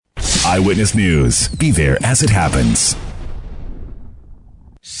Eyewitness News. Be there as it happens.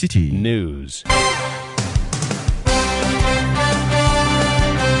 City News.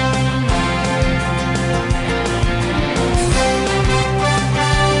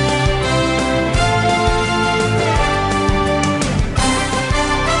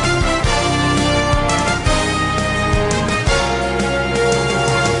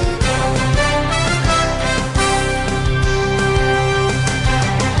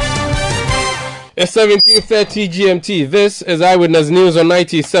 It's 17:30 GMT. This is Eyewitness News on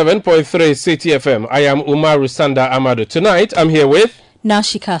 97.3 City FM. I am Umaru Sanda Amadu. Tonight, I'm here with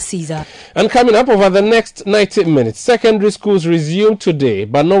Nashika Caesar. And coming up over the next 90 minutes, secondary schools resume today,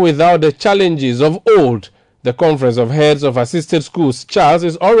 but not without the challenges of old. The Conference of Heads of Assisted Schools, Charles,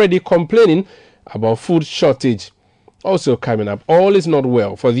 is already complaining about food shortage. Also coming up, all is not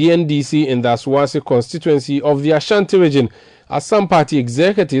well for the NDC in the Aswasi constituency of the Ashanti region, as some party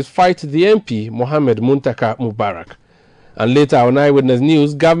executives fight the MP, Mohammed Muntaka Mubarak. And later on Eyewitness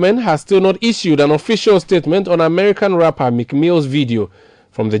News, government has still not issued an official statement on American rapper Meek Mill's video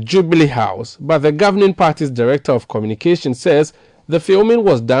from the Jubilee House, but the governing party's director of communication says the filming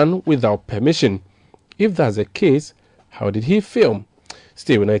was done without permission. If that's the case, how did he film?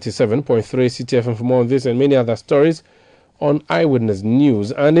 Stay with 97.3 CTFM for more on this and many other stories on Eyewitness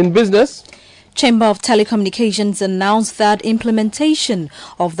News. And in business, Chamber of Telecommunications announced that implementation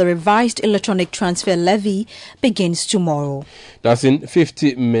of the revised electronic transfer levy begins tomorrow. That's in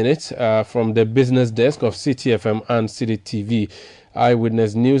 50 minutes from the business desk of CTFM and City TV.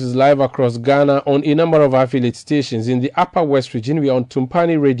 Eyewitness News is live across Ghana on a number of affiliate stations. In the Upper West region, we are on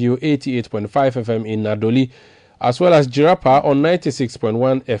Tumpani Radio 88.5 FM in Nadoli, as well as Jirapa on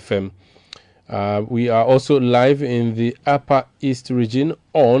 96.1 FM. We are also live in the Upper East region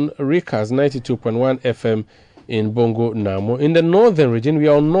on Rikas 92.1 FM in Bongo Namo. In the Northern region, we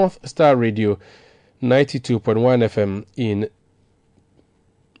are on North Star Radio 92.1 FM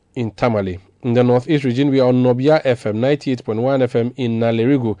in Tamale. In the Northeast region, we are on Nobia FM 98.1 FM in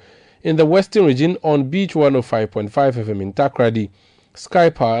Nalerigu. In the Western region, on Beach 105.5 FM in Takrady. Sky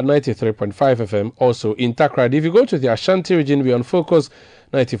Power 93.5 FM also in Takrady. If you go to the Ashanti region, we are on Focus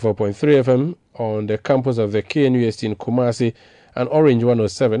 94.3 FM on the campus of the KNUST in Kumasi, and Orange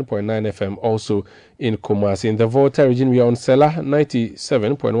 107.9 FM also in Kumasi. In the Volta region, we are on Sela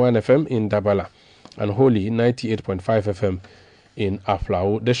 97.1 FM in Dabala, and Holy 98.5 FM in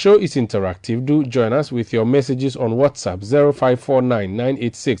Aflau. The show is interactive. Do join us with your messages on WhatsApp 0549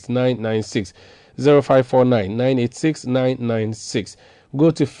 986 996 0549 986 996. Go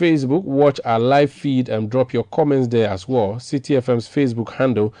to Facebook, watch our live feed and drop your comments there as well. CTFM's Facebook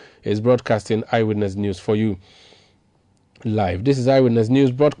handle is broadcasting Eyewitness News for you live. This is Eyewitness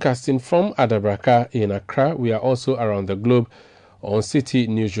News broadcasting from Adabraka in Accra. We are also around the globe on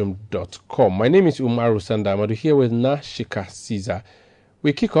citynewsroom.com. My name is Umaru Sandamadu, here with Nashika Caesar.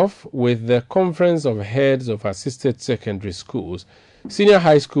 We kick off with the Conference of Heads of Assisted Secondary Schools. Senior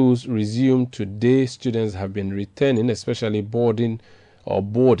high schools resume today. Students have been returning, especially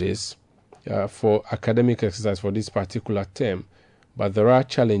boarders, for academic exercise for this particular term. But there are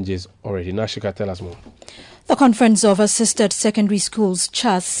challenges already. Nashika, tell us more. The Conference of Assisted Secondary Schools,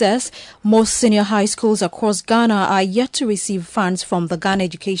 CHAS, says most senior high schools across Ghana are yet to receive funds from the Ghana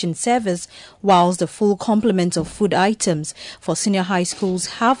Education Service, whilst the full complement of food items for senior high schools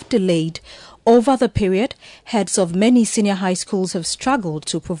have delayed. Over the period, heads of many senior high schools have struggled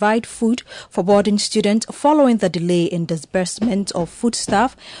to provide food for boarding students following the delay in disbursement of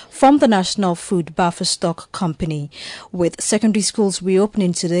foodstuff from the National Food Buffer Stock Company. With secondary schools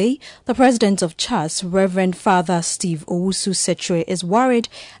reopening today, the president of CHAS, Reverend Father Steve Owusu Setre, is worried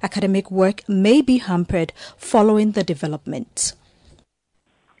academic work may be hampered following the development.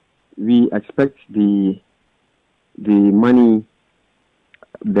 We expect the money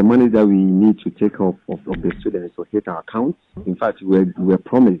that we need to take off of the students to hit our accounts. In fact, we were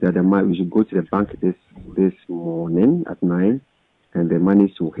promised that we should go to the bank this morning at 9, and the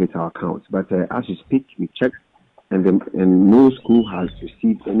money should hit our accounts. But as we speak, we checked, and no school has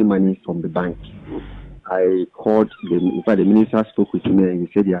received any money from the bank. I called in fact, the minister spoke with me, and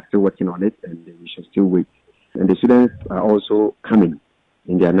he said they are still working on it, and we should still wait. And the students are also coming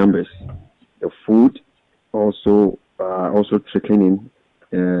in their numbers. The food also trickling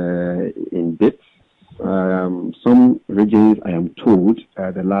in bits. Some regions, I am told,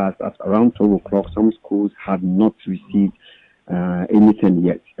 at around 12 o'clock, some schools have not received anything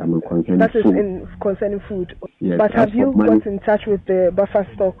yet. Concerning food. Yes, but have you got in touch with the buffer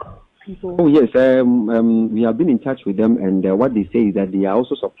stock people? Oh yes, we have been in touch with them, and what they say is that they are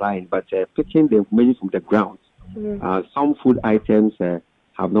also supplying, but picking the information from the ground. Some food items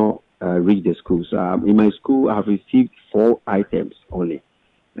have not reach the schools. In my school, I have received 4 items only,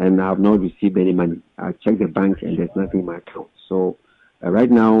 and I have not received any money. I checked the bank, and there's nothing in my account. So right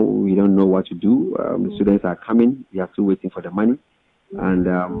now, we don't know what to do. The students are coming. We are still waiting for the money, and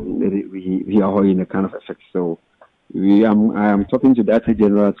we are all in a kind of effect. So I am talking to the Director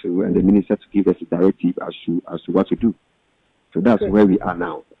General and the Minister to give us a directive as to what to do. So that's where we are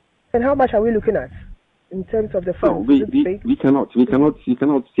now. And how much are we looking at in terms of the funds? No, we cannot say,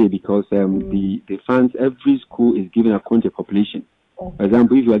 because the funds, every school is given according to population. For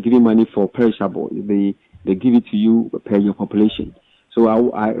example, if you are giving money for perishable, they give it to you per your population. So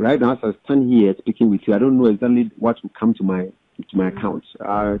I right now, as I stand here speaking with you, I don't know exactly what will come to my account.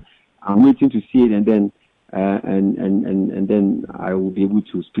 I'm waiting to see it, and then and then I will be able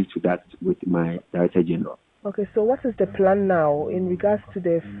to speak to that with my Director General. Okay, so what is the plan now in regards to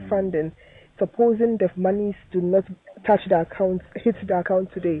the funding? Supposing the monies do not touch the account, hit the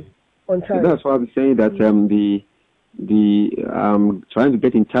account today on time. So that's why I'm saying that trying to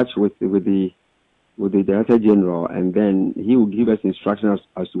get in touch with the Director General, and then he will give us instructions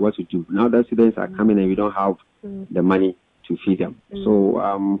as to what to do. Now that students are coming and we don't have the money to feed them,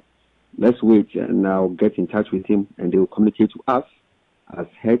 so let's wait, and I'll get in touch with him, and they will communicate to us as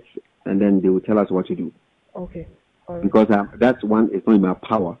heads, and then they will tell us what to do. Okay. All right. Because that's one, it's not in my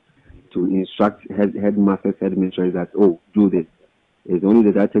power to instruct headmasters, headmistresses that, do this. It's only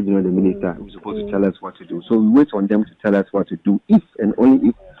the Director General, the Minister, who's supposed to tell us what to do. So we wait on them to tell us what to do, if and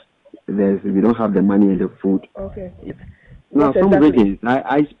only if we don't have the money and the food. Okay. Now, some regions,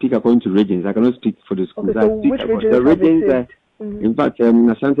 I speak according to regions. I cannot speak for the schools. Okay, so which regions the regions, in fact, in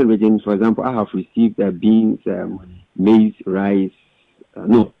Ashanti region, for example, I have received beans, maize, rice,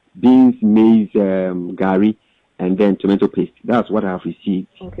 beans, maize, gari, and then tomato paste. That's what I have received.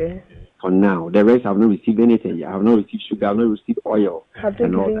 Okay. For now, the rest I have not received anything. I have not received sugar. I have not received oil. Have they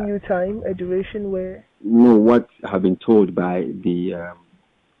given you time, a duration where? No, what I have been told by the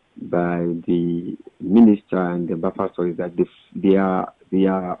minister and the buffer store is that they are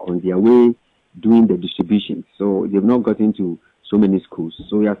on their way doing the distribution. So they've not gotten to so many schools.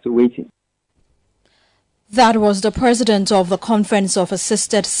 So we are still waiting. That was the president of the Conference of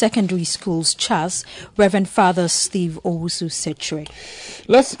Assisted Secondary Schools, CHAS, Reverend Father Steve Owusu-Sekyere.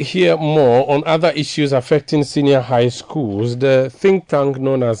 Let's hear more on other issues affecting senior high schools. The think tank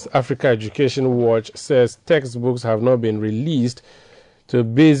known as Africa Education Watch says textbooks have not been released to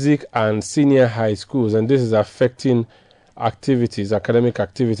basic and senior high schools, and this is affecting academic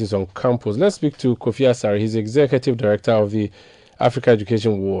activities on campus. Let's speak to Kofi Asare. He's Executive Director of the Africa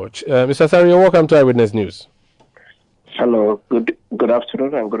Education Watch. Mr. Asare, welcome to Eyewitness News. Hello. Good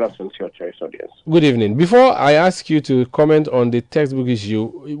afternoon, and good afternoon to your choice audience. Good evening. Before I ask you to comment on the textbook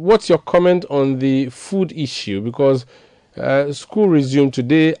issue, what's your comment on the food issue? Because school resumed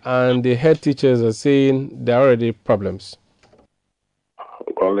today, and the head teachers are saying there are already problems.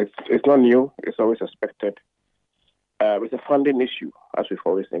 Well, it's not new. It's always expected. It's a funding issue, as we've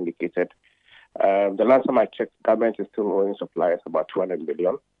always indicated. The last time I checked, government is still owing suppliers about 200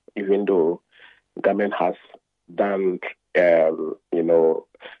 billion, even though government has done,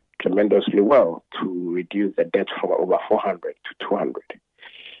 tremendously well to reduce the debt from over 400 to 200.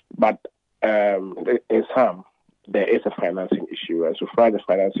 But in some, there is a financing issue, and so far as the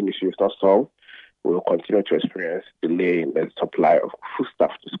financing issue is not solved, we will continue to experience delay in the supply of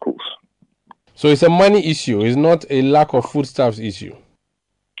foodstuffs to schools. So it's a money issue. It's not a lack of foodstuffs issue.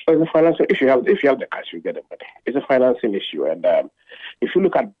 It's a financial issue. If you have the cash, you get the money. It's a financing issue. And if you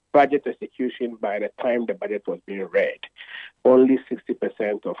look at budget execution, by the time the budget was being read, only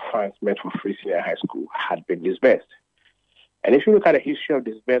 60% of funds meant for free senior high school had been disbursed. And if you look at the history of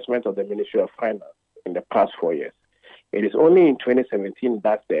disbursement of the Ministry of Finance in the past 4 years, it is only in 2017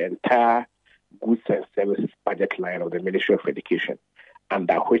 that the entire goods and services budget line of the Ministry of Education,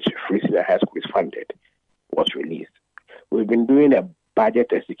 under which free senior high school is funded, was released. We've been doing a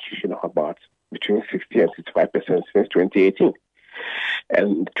budget execution of about between 60 and 65% since 2018.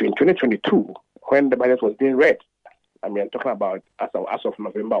 And in 2022, when the budget was being read, I'm talking about as of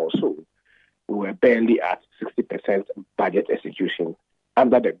November or so, we were barely at 60% budget execution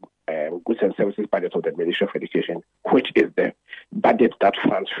under the goods and services budget of the Ministry of Education, which is the budget that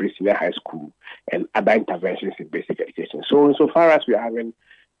funds free senior high school and other interventions in basic education. So insofar as we are having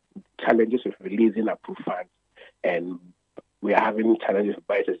challenges with releasing approved funds and we are having challenges with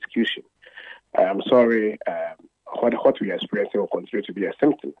budget execution, I'm sorry, what we are experiencing will continue to be a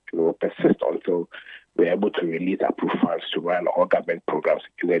symptom. It will persist until we are able to release approved funds to run all government programs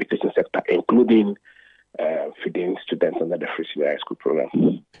in the education sector, including feeding students under the free senior high school program.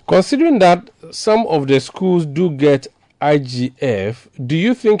 Considering that some of the schools do get IGF, do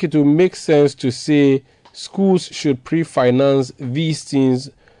you think it will make sense to say schools should pre-finance these things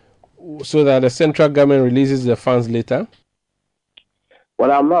so that the central government releases the funds later?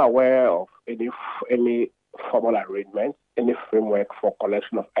 Well, I'm not aware of any formal arrangement, any framework for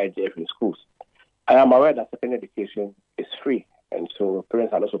collection of IGF in schools. I am aware that secondary education is free, and so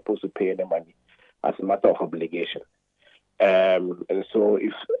parents are not supposed to pay any money as a matter of obligation. And so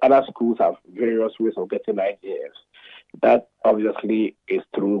if other schools have various ways of getting IGFs, that obviously is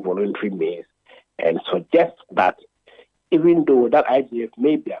through voluntary means, and suggests that even though that IGF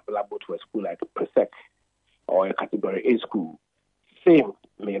may be available to a school like PRESEC or a Category A school, same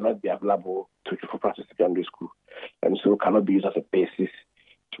may not be available to Twifo Francis Secondary School, and so cannot be used as a basis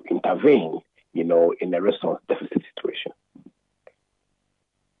to intervene, in a resource deficit situation.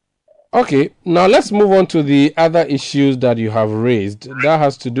 Okay, now let's move on to the other issues that you have raised. That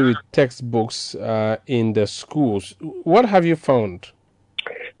has to do with textbooks in the schools. What have you found?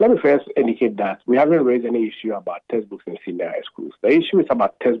 Let me first indicate that we haven't raised any issue about textbooks in senior high schools. The issue is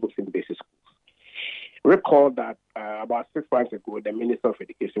about textbooks in basic schools. Recall that about 6 months ago, the Minister of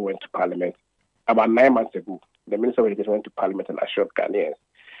Education went to Parliament. About 9 months ago, the Minister of Education went to Parliament and assured Ghanaians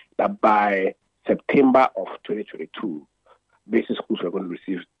that by September of 2022, basic schools were going to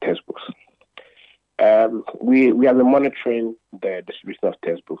receive textbooks. We have been monitoring the distribution of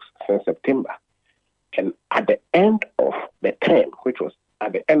textbooks since September. And at the end of the term, which was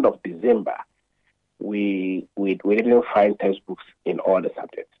at the end of December, we didn't find textbooks in all the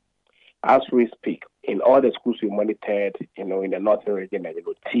subjects. As we speak, in all the schools we monitored, in the northern region, and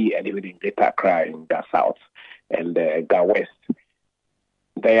T, and even in Greater Accra, in the south, and the west,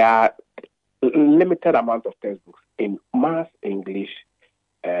 there are limited amount of textbooks in math, English,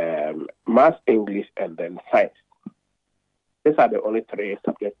 and then science. These are the only 3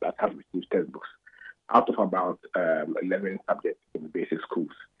 subjects that have received textbooks out of about 11 subjects in basic schools.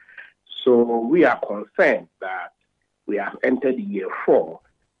 So we are concerned that we have entered year 4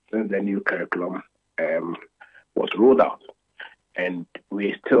 since the new curriculum was rolled out, and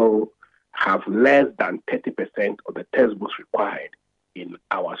we still have less than 30% of the textbooks required in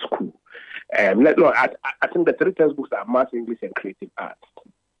our school. I think the 3 textbooks are Math, English, and Creative Arts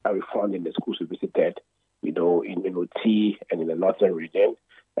that we found in the schools we visited, in T and in the northern region,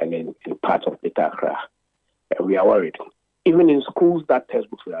 and in parts of Greater Accra. And we are worried. Even in schools that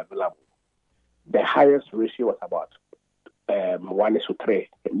textbooks were available, the highest ratio was about 1:3,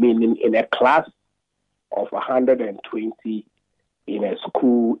 meaning in a class of 120 in a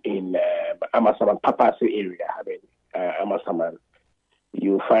school in Amasaman, Papase area, Amasaman,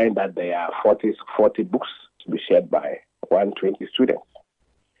 you find that there are 40 books to be shared by 120 students.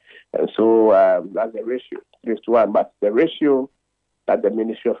 And so that's the ratio, 3:1. But the ratio that the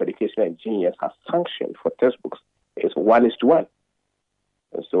Ministry of Education and Genius has sanctioned for textbooks is 1:1.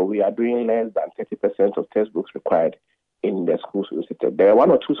 And so we are doing less than 30% of textbooks required in the schools we visited. There are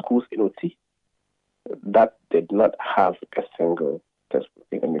 1 or 2 schools in OT that did not have a single textbook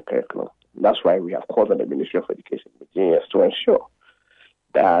in the curriculum. That's why we have called on the Ministry of Education and Genius to ensure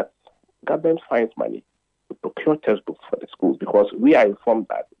that government finds money to procure textbooks for the schools, because we are informed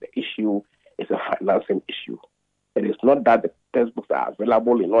that the issue is a financing issue. It is not that the textbooks are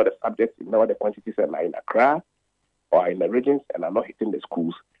available in all the subjects, in all the quantities, and are in Accra or in the regions and are not hitting the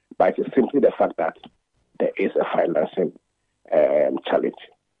schools, but it is simply the fact that there is a financing challenge.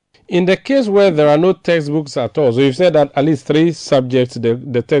 In the case where there are no textbooks at all, so you've said that at least 3 subjects,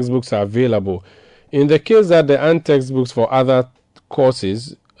 the textbooks are available. In the case that there aren't textbooks for other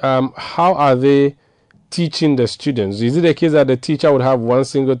courses, how are they teaching the students? Is it the case that the teacher would have one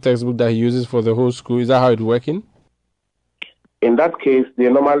single textbook that he uses for the whole school? Is that how it's working? In that case, they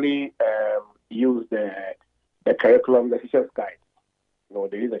normally use the curriculum, the teacher's guide.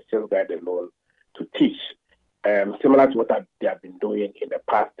 They use the teacher's guide alone to teach, similar to what they have been doing in the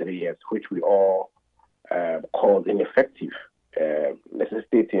past 3 years, which we all called ineffective,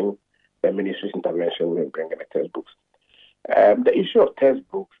 necessitating the ministry's intervention in bringing the textbooks. The issue of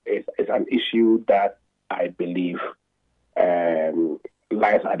textbooks is an issue that I believe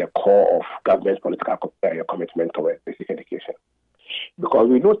lies at the core of government's political commitment towards basic education. Because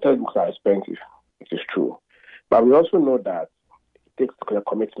we know textbooks are expensive, which is true. But we also know that it takes a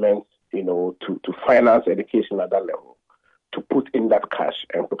commitment, to finance education at that level, to put in that cash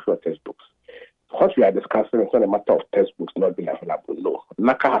and procure textbooks. What we are discussing is not a matter of textbooks not being available. No.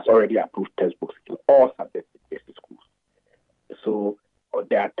 NACA has already approved textbooks in all subjects in basic schools. So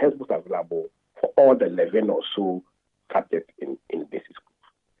there are textbooks available for all the 11 or so subjects in basic schools.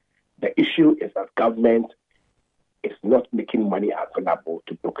 The issue is that government is not making money available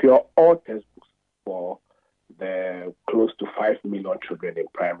to procure all textbooks for the close 5 million children in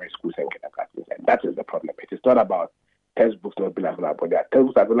primary schools and kindergartens. And that is the problem. It is not about textbooks not being available. There are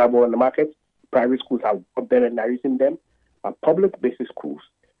textbooks available on the market. Private schools are there and are using them. But public basic schools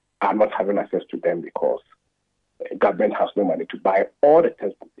are not having access to them because government has no money to buy all the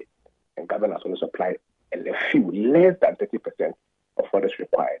textbooks. And government has only supplied a few, less than 30% of what is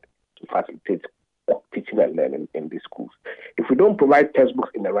required to facilitate teaching and learning in these schools. If we don't provide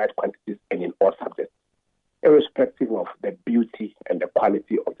textbooks in the right quantities and in all subjects, irrespective of the beauty and the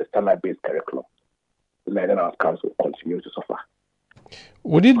quality of the standard-based curriculum, learning outcomes will continue to suffer.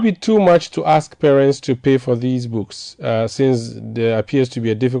 Would it be too much to ask parents to pay for these books, since there appears to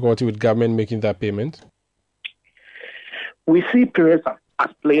be a difficulty with government making that payment? We see parents as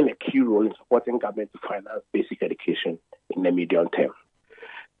playing a key role in supporting government to finance basic education in the medium term.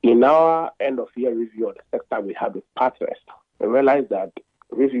 In our end-of-year review of the sector we have with partners, we realized that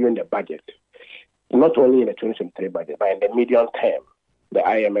reviewing the budget, not only in the 2023 budget, but in the medium term, the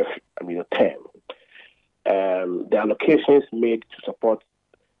IMF term, the allocations made to support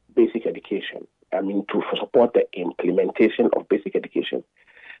basic education, to support the implementation of basic education,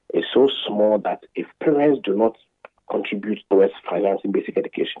 is so small that if parents do not contribute towards financing basic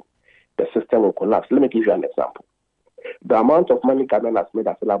education, the system will collapse. Let me give you an example. The amount of money government has made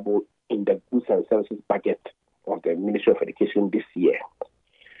available in the goods and services budget of the Ministry of Education this year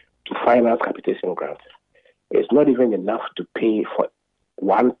to finance capitation grants is not even enough to pay for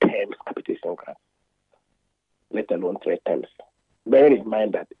one term's capitation grant, let alone 3 terms. Bearing in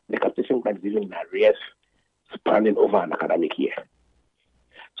mind that the capitation grant is even in arrears spanning over an academic year.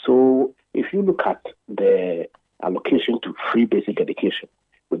 So if you look at the allocation to free basic education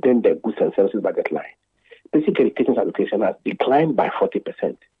within the goods and services budget line, basic education allocation has declined by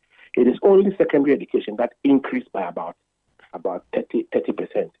 40%. It is only secondary education that increased by about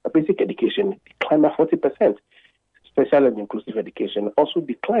 30%. But basic education declined by 40%. Special and inclusive education also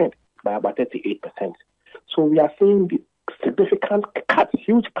declined by about 38%. So we are seeing the significant cuts,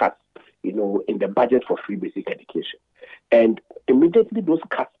 huge cuts, in the budget for free basic education. And immediately those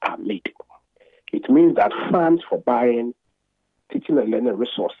cuts are made, it means that funds for buying teaching and learning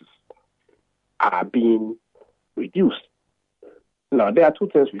resources are being reduced. Now, there are 2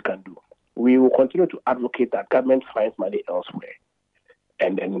 things we can do. We will continue to advocate that government finds money elsewhere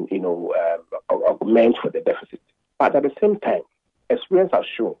and then, augment for the deficit. But at the same time, experience has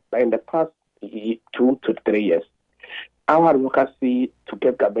shown that in the past 2 to 3 years, our advocacy to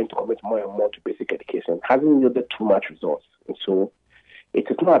get government to commit more and more to basic education hasn't yielded too much results. And so it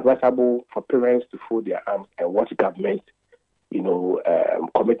is not advisable for parents to fold their arms and watch government,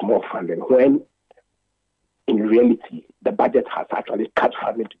 commit more funding when in reality, the budget has actually cut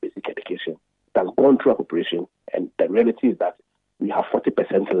funding to basic education. It has gone through appropriation, and the reality is that we have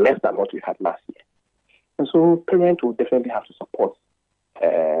 40% less than what we had last year. And so parents will definitely have to support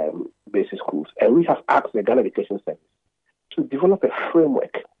basic schools. And we have asked the Ghana Education Service to develop a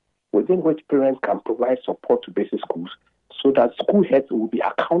framework within which parents can provide support to basic schools so that school heads will be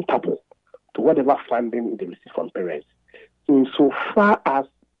accountable to whatever funding they receive from parents. In so far as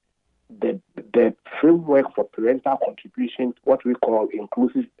the framework for parental contribution, what we call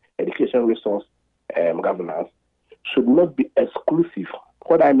inclusive education resource governance, should not be exclusive.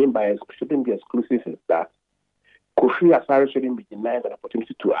 What I mean by shouldn't be exclusive is that Kofi Asare shouldn't be denied an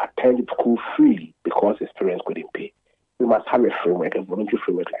opportunity to attend school freely because his parents couldn't pay. We must have a framework, a voluntary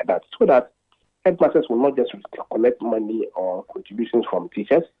framework like that, so that headmasters will not just collect money or contributions from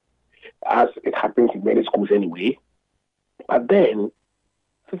teachers, as it happens in many schools anyway, but then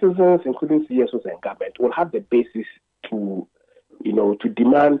citizens, including CSOs and government, will have the basis to, to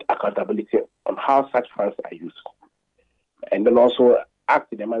demand accountability on how such funds are used. And then also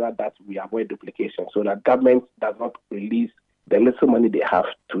act in a manner that we avoid duplication so that government does not release the little money they have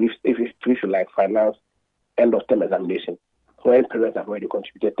to, if we should finance end-of-term examination, when parents have already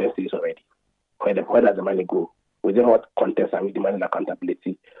contributed 10 cities already. Where does the money go? Within what context are we demanding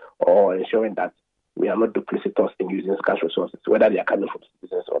accountability or ensuring that we are not duplicitous in using scarce resources, whether they are coming from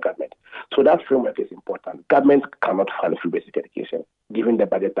citizens or government? So that framework is important. Government cannot fund free basic education, given the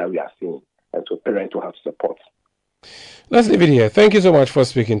budget that we are seeing, and so parents will have to support. Let's leave it here. Thank you so much for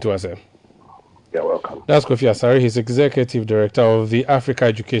speaking to us. You're welcome. That's Kofi Asare. He's Executive Director of the Africa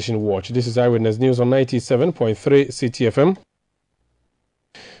Education Watch. This is Eyewitness News on 97.3 CTFM.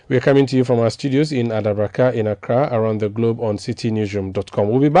 We are coming to you from our studios in Adabraka, in Accra, around the globe on citynewsroom.com.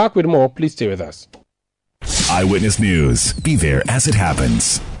 We'll be back with more. Please stay with us. Eyewitness News. Be there as it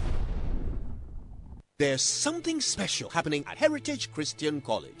happens. There's something special happening at Heritage Christian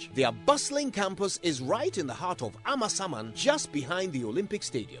College. Their bustling campus is right in the heart of Amasaman, just behind the Olympic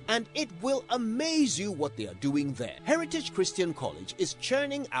Stadium, and it will amaze you what they are doing there. Heritage Christian College is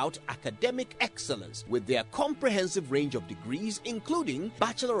churning out academic excellence with their comprehensive range of degrees, including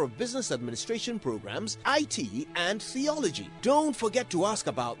Bachelor of Business Administration programs, IT, and theology. Don't forget to ask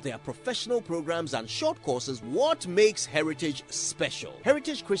about their professional programs and short courses. What makes Heritage special?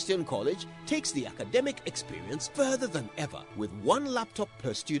 Heritage Christian College takes the academic experience further than ever with 1 laptop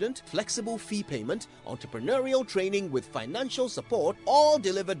per student, flexible fee payment, entrepreneurial training with financial support, all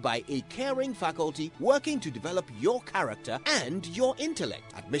delivered by a caring faculty working to develop your character and your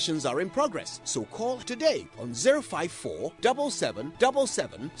intellect. Admissions are in progress, so call today on 054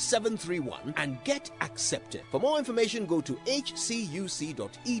 7777 731 and get accepted. For more information, go to hcuc.edu.gh.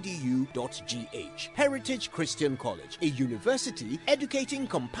 Heritage Christian College, a university educating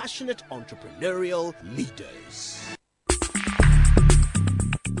compassionate entrepreneurial leaders.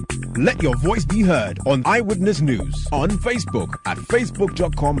 Let your voice be heard on Eyewitness News on Facebook at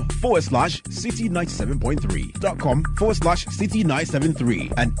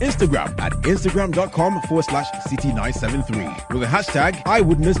facebook.com/city97.3.com/city973 and Instagram at instagram.com/city973 with the hashtag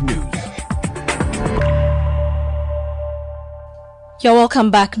Eyewitness News. You're welcome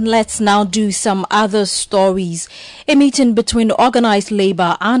back. Let's now do some other stories. A meeting between organized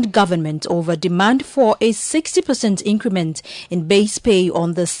labor and government over demand for a 60% increment in base pay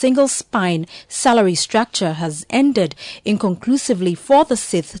on the single spine salary structure has ended inconclusively for the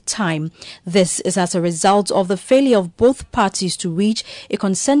 6th time. This is as a result of the failure of both parties to reach a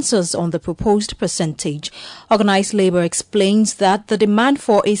consensus on the proposed percentage. Organized labor explains that the demand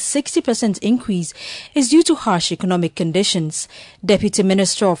for a 60% increase is due to harsh economic conditions. Deputy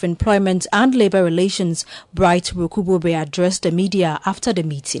Minister of Employment and Labour Relations, Bright Rukubobe, addressed the media after the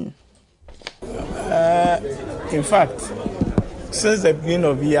meeting. In fact, since the beginning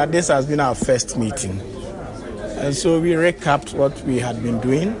of the year, this has been our first meeting. And so we recapped what we had been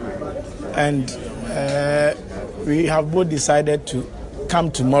doing, and we have both decided to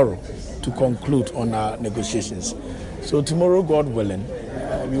come tomorrow to conclude on our negotiations. So tomorrow, God willing,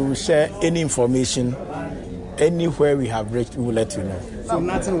 we will share any information. Anywhere we have reached, we will let you know. So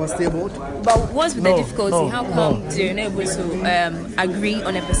nothing was tabled? But what's with the difficulty? How come you're not able to agree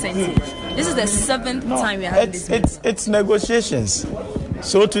on a percentage? This is the 7th time we are having this meeting. It's negotiations.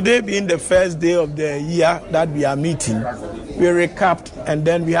 So today being the first day of the year that we are meeting, we recapped and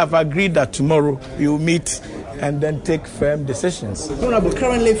then we have agreed that tomorrow we will meet and then take firm decisions. Honorable,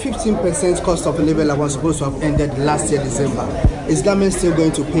 currently 15% cost of living was supposed to have ended last year, December. Is government still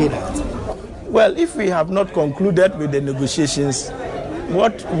going to pay that? Well, if we have not concluded with the negotiations,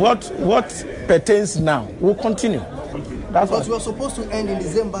 what pertains now will continue. That's what we were supposed to end in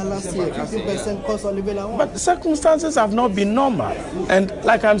December last year, 15% cost of living allowance. But the circumstances have not been normal. And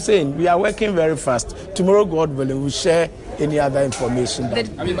like I'm saying, we are working very fast. Tomorrow, God willing, we'll share any other information.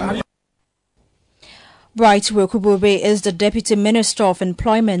 Bright Rukubobe is the Deputy Minister of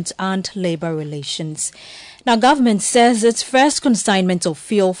Employment and Labour Relations. Now, government says its first consignment of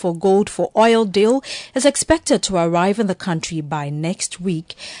fuel for Gold for Oil deal is expected to arrive in the country by next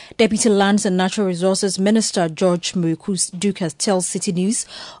week. Deputy Lands and Natural Resources Minister George Mweku Duka tells City News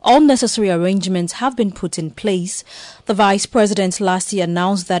all necessary arrangements have been put in place. The Vice President last year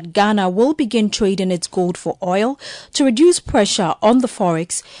announced that Ghana will begin trading its gold for oil to reduce pressure on the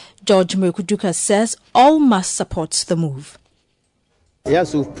forex. George Mweku Duka says all must support the move.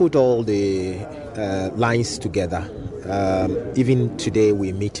 Yes, we've put all the lines together. Even today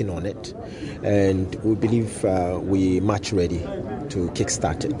we're meeting on it, and we believe we're much ready to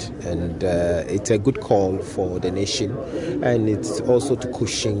kickstart it. And it's a good call for the nation, and it's also to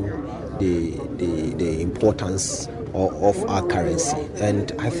cushion the importance of our currency.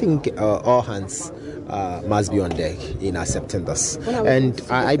 And I think all hands must be on deck in accepting this. And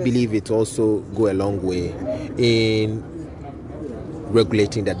I believe it also go a long way in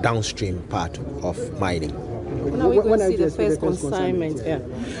regulating the downstream part of mining. When are we going to see the first consignment?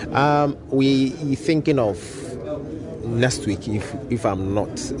 We're thinking of next week, if I'm not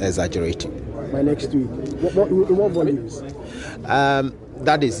exaggerating. By next week? What volumes?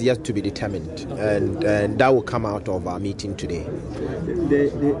 That is yet to be determined, and that will come out of our meeting today.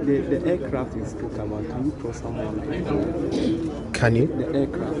 The aircraft is still coming. Can you cross someone? Can you? The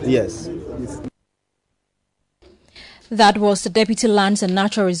aircraft. Yes. That was the Deputy Lands and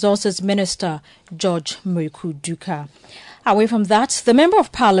Natural Resources Minister, George Mweku Duka. Away from that, the Member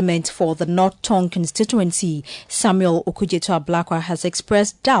of Parliament for the North Tongue constituency, Samuel Okudzeto-Ablakwa, has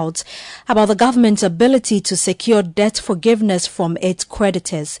expressed doubts about the government's ability to secure debt forgiveness from its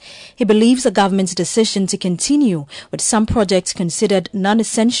creditors. He believes the government's decision to continue with some projects considered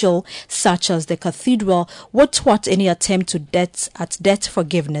non-essential, such as the cathedral, would thwart any attempt at debt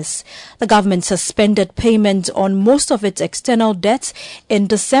forgiveness. The government suspended payment on most of its external debts in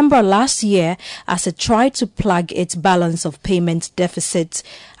December last year as it tried to plug its balance of payment deficit.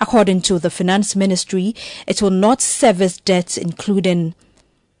 According to the Finance Ministry, it will not service debts including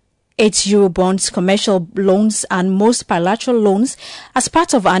its Eurobonds, commercial loans and most bilateral loans as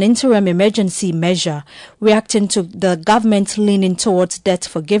part of an interim emergency measure. Reacting to the government leaning towards debt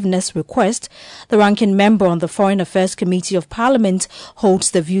forgiveness request, the ranking member on the Foreign Affairs Committee of Parliament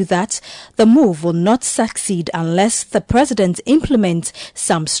holds the view that the move will not succeed unless the President implements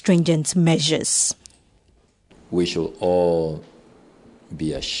some stringent measures. We should all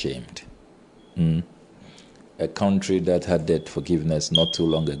be ashamed. A country that had debt forgiveness not too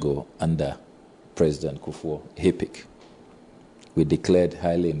long ago under President Kufuor, HIPC. We declared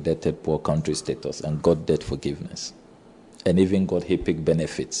highly indebted poor country status and got debt forgiveness and even got HIPC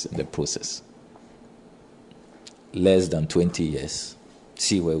benefits in the process. Less than 20 years.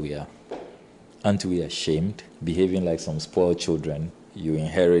 See where we are. Aren't we ashamed? Behaving like some spoiled children you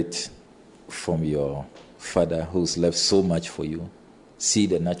inherit from your father who's left so much for you. See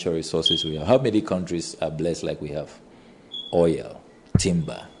the natural resources we have. How many countries are blessed like we have? Oil,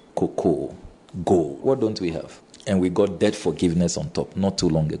 timber, cocoa, gold. What don't we have? And we got debt forgiveness on top not too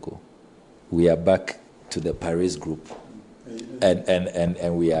long ago. We are back to the Paris group.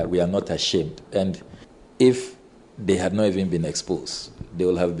 And we are not ashamed. And if they had not even been exposed, they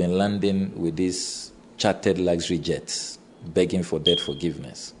will have been landing with these chartered luxury jets, begging for debt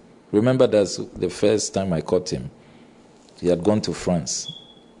forgiveness. Remember that's the first time I caught him. He had gone to France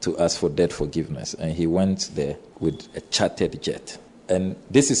to ask for debt forgiveness, and he went there with a chartered jet. And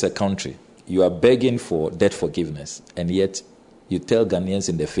this is a country, you are begging for debt forgiveness, and yet you tell Ghanaians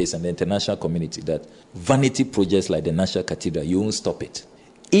in the face and the international community that vanity projects like the National Cathedral, you won't stop it.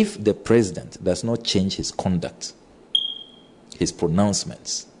 If the president does not change his conduct, his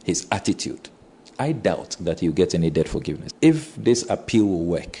pronouncements, his attitude, I doubt that you get any debt forgiveness. If this appeal will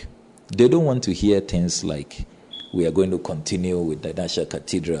work, they don't want to hear things like, we are going to continue with the National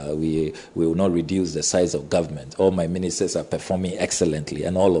Cathedral, we will not reduce the size of government, all my ministers are performing excellently,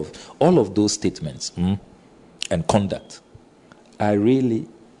 and all of those statements and conduct are really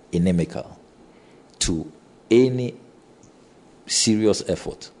inimical to any serious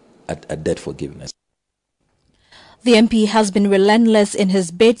effort at debt forgiveness. The MP has been relentless in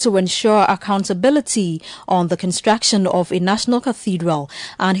his bid to ensure accountability on the construction of a national cathedral,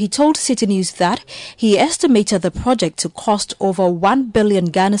 and he told City News that he estimated the project to cost over 1 billion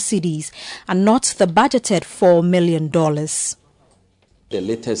Ghana cedis and not the budgeted $4 million. The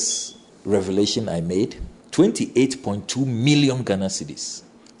latest revelation I made, 28.2 million Ghana cedis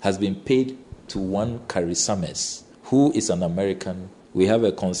has been paid to one Carrie Summers, who is an American. We have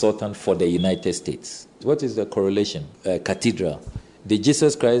a consultant for the United States. What is the correlation? Cathedral. Did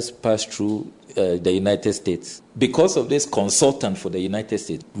Jesus Christ pass through the United States? Because of this consultant for the United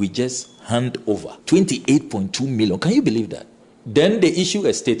States, we just hand over 28.2 million. Can you believe that? Then they issue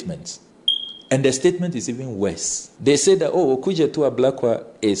a statement. And the statement is even worse. They say that, Okudzeto-Ablakwa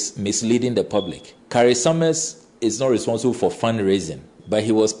is misleading the public. Carrie Summers is not responsible for fundraising, but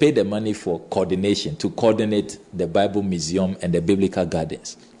he was paid the money for coordination, to coordinate the Bible Museum and the Biblical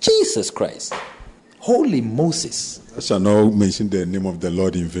Gardens. Jesus Christ. Holy Moses. I shall not mention the name of the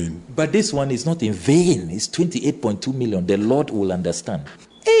Lord in vain. But this one is not in vain. It's 28.2 million. The Lord will understand.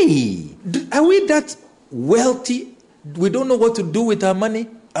 Hey, are we that wealthy? We don't know what to do with our money?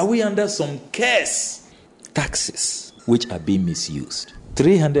 Are we under some curse? Taxes, which are being misused.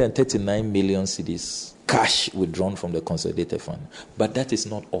 339 million cedis cash withdrawn from the Consolidated Fund. But that is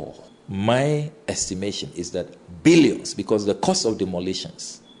not all. My estimation is that billions, because the cost of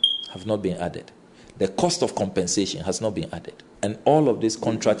demolitions have not been added. The cost of compensation has not been added. And all of these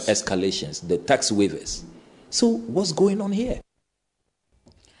contract escalations, the tax waivers. So what's going on here?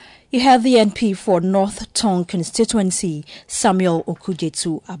 You heard the NP for North Tongue constituency, Samuel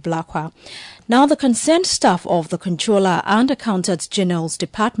Okudzeto-Ablakwa. Now, the concerned staff of the Controller and Accountant General's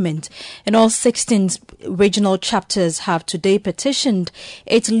Department in all 16 regional chapters have today petitioned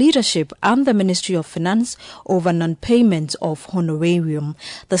its leadership and the Ministry of Finance over non-payment of honorarium.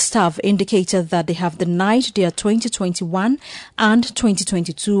 The staff indicated that they have denied their 2021 and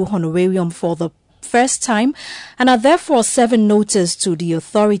 2022 honorarium for the first time and are therefore serving notice to the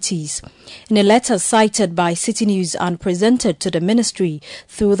authorities. In a letter cited by City News and presented to the ministry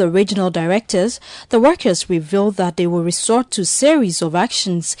through the regional directors, the workers revealed that they will resort to series of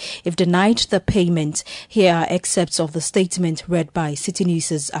actions if denied the payment. Here are excerpts of the statement read by City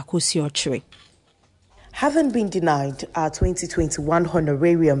News' Akusi Ochiri. Having been denied our 2021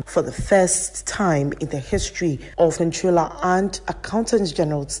 honorarium for the first time in the history of Controller and Accountant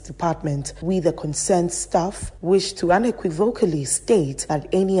General's Department, we, the concerned staff, wish to unequivocally state that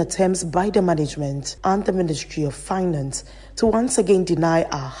any attempts by the management and the Ministry of Finance to once again deny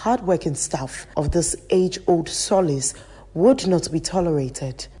our hard-working staff of this age-old solace would not be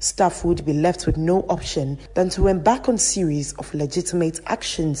tolerated. Staff would be left with no option than to embark on series of legitimate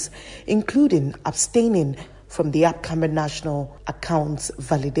actions, including abstaining from the upcoming National Accounts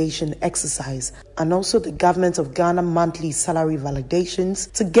Validation Exercise and also the Government of Ghana monthly salary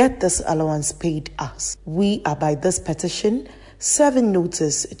validations to get this allowance paid us. We are by this petition serving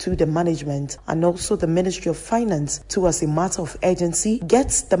notice to the management and also the Ministry of Finance to, as a matter of urgency,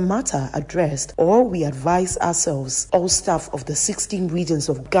 gets the matter addressed, or we advise ourselves. All staff of the 16 regions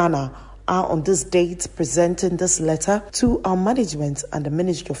of Ghana are on this date presenting this letter to our management and the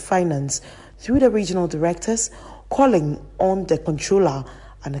Ministry of Finance through the regional directors, calling on the Controller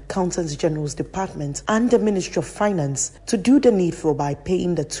and Accountants General's Department and the Ministry of Finance to do the needful by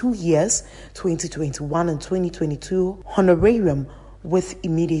paying the 2 years, 2021 and 2022, honorarium with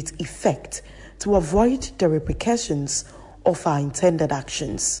immediate effect to avoid the repercussions of our intended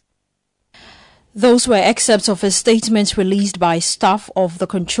actions. Those were excerpts of a statement released by staff of the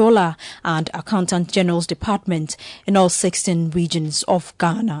Controller and Accountant General's Department in all 16 regions of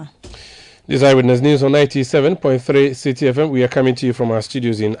Ghana. This is Eyewitness News on 97.3 City FM. We are coming to you from our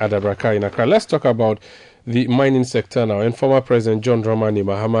studios in Adabraka in Accra. Let's talk about the mining sector now. And former President John Dramani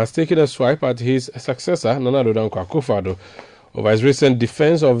Mahama has taken a swipe at his successor, Nana Addo Dankwa Akufo-Addo, over his recent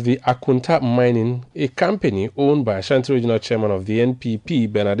defense of the Akunta Mining, a company owned by Ashanti Regional Chairman of the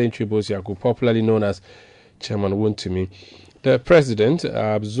NPP, Bernard Ntwi Bossiaku, popularly known as Chairman Wontumi. The president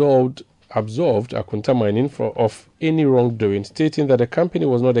absolved Akunta Mining of any wrongdoing, stating that the company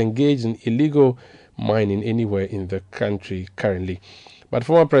was not engaged in illegal mining anywhere in the country currently. But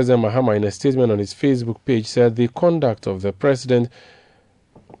former President Mahama, in a statement on his Facebook page, said the conduct of the president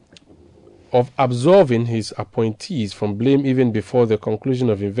of absolving his appointees from blame even before the conclusion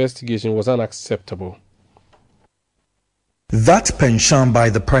of investigation was unacceptable. That penchant by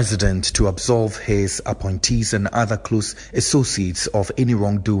the president to absolve his appointees and other close associates of any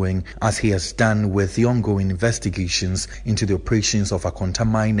wrongdoing, as he has done with the ongoing investigations into the operations of Akunta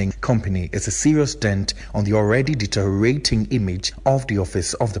Mining Company, is a serious dent on the already deteriorating image of the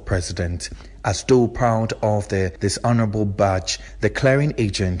office of the president. As though proud of the dishonorable badge, the clearing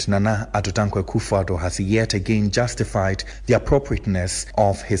agent Nana Addo Dankwa Akufo-Addo has yet again justified the appropriateness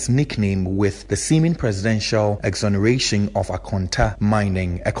of his nickname with the seeming presidential exoneration of Akunta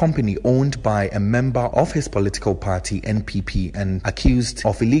Mining, a company owned by a member of his political party NPP and accused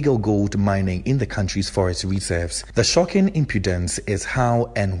of illegal gold mining in the country's forest reserves. The shocking impudence is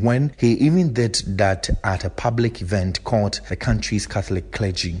how and when he even did that at a public event called the country's Catholic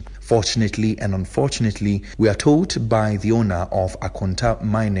clergy. Fortunately and unfortunately, we are told by the owner of Akunta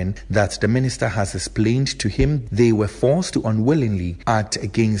Mining that the minister has explained to him they were forced to unwillingly act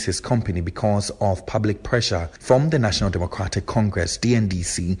against his company because of public pressure from the National Democratic Congress,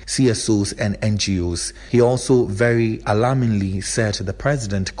 DNDC, CSOs and NGOs. He also very alarmingly said the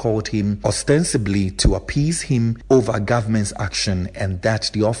president called him ostensibly to appease him over government's action and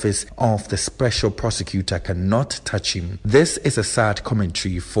that the office of the special prosecutor cannot touch him. This is a sad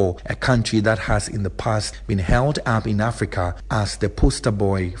commentary for a country that has in the past been held up in Africa as the poster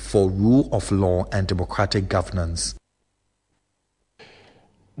boy for rule of law and democratic governance.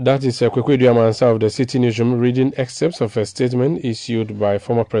 That is Kwekwe Duamansa of the City Newsroom reading excerpts of a statement issued by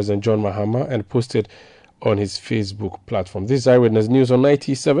former President John Mahama and posted on his Facebook platform. This is Eyewitness News on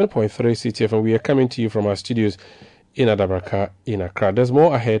 97.3 City FM. We are coming to you from our studios in Adabraka in Accra. There's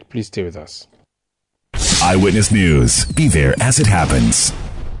more ahead. Please stay with us. Eyewitness News. Be there as it happens.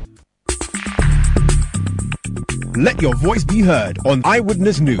 Let your voice be heard on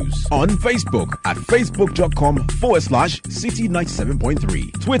Eyewitness News on Facebook at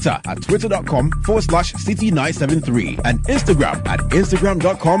facebook.com/City97.3, Twitter at twitter.com/City973, and Instagram at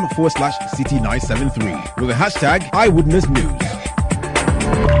instagram.com/City973 with the hashtag Eyewitness News.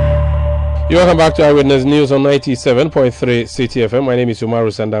 You're welcome back to Eyewitness News on 97.3 City FM. My name is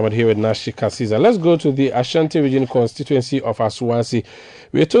Umaru Sandamad here with Nashi Kasiza. Let's go to the Ashanti Region constituency of Asuansi.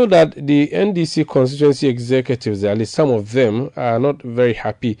 We are told that the NDC constituency executives, at least some of them, are not very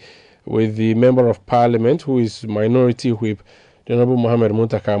happy with the Member of Parliament, who is Minority Whip, the Honorable Mohammed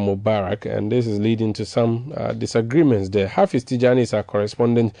Muntaka Mubarak, and this is leading to some disagreements there. Hafiz Tijani is our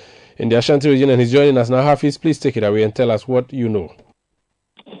correspondent in the Ashanti region, and he's joining us now. Hafiz, please take it away and tell us what you know.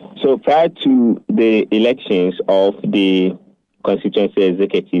 So prior to the elections of the constituency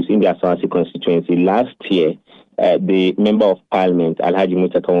executives in the Ashanti constituency last year, the Member of Parliament, Alhaji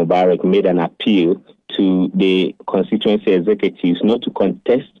Muntaka Mubarak, made an appeal to the constituency executives not to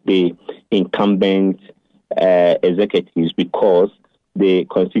contest the incumbent executives because the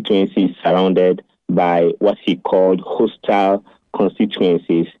constituency is surrounded by what he called hostile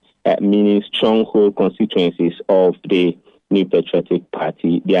constituencies, meaning stronghold constituencies of the New Patriotic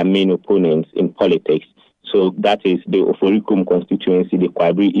Party, their main opponents in politics. So that is the Oforikum constituency, the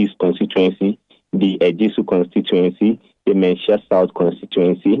Kwabri East constituency, the Ejisu constituency, the Menchia South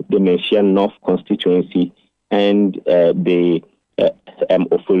constituency, the Menchia North constituency, and the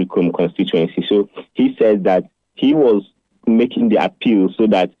Oforikum constituency. So he said that he was making the appeal so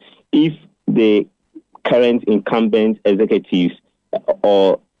that if the current incumbent executives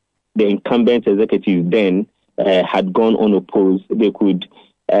or the incumbent executives then had gone unopposed, they could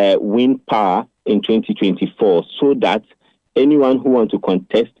win power in 2024 so that anyone who wants to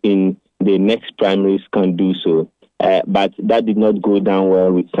contest in the next primaries can do so. But that did not go down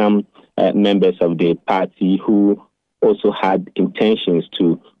well with some members of the party who also had intentions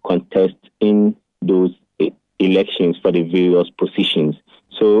to contest in those elections for the various positions.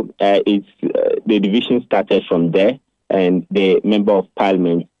 So the division started from there, and the Member of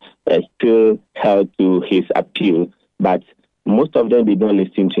Parliament still held to his appeal, but most of them did not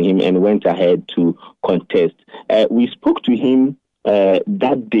listen to him and went ahead to contest. We spoke to him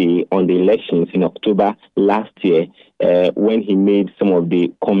that day on the elections in October last year when he made some of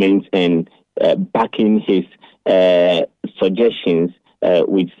the comments and backing his suggestions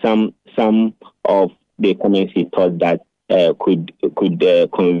with some of the comments he thought that could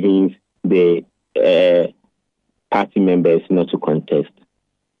convince the party members not to contest.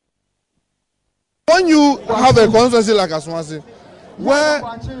 When you have a constituency like Aswansi, where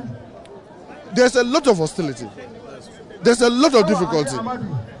there's a lot of hostility, there's a lot of difficulty,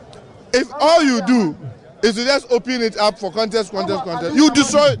 if all you do is to just open it up for contest, you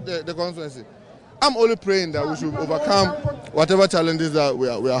destroy the constituency. I'm only praying that we should overcome whatever challenges that we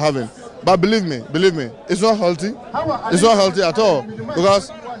are having. But believe me, it's not healthy. It's not healthy at all.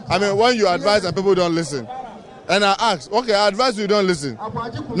 Because, I mean, when you advise and people don't listen, and I ask, okay, I advise you don't listen.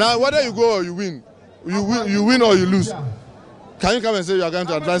 Now, whether you go or you win, you win or you lose, can you come and say you are going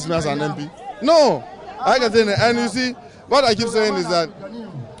to advise me as an MP? No. I can say, and you see, what I keep saying is that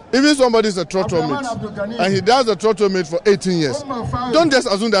even somebody is a trotro mate, and he does a trotro mate for 18 years, don't just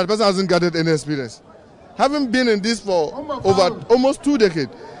assume that person hasn't gathered any experience. Having been in this for over almost 2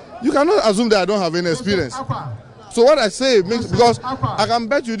 decades, you cannot assume that I don't have any experience. So what I say makes, because I can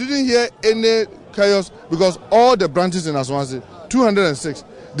bet you didn't hear any chaos, because all the branches in Aswansi, 206,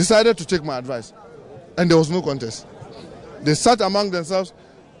 decided to take my advice, and there was no contest. They sat among themselves,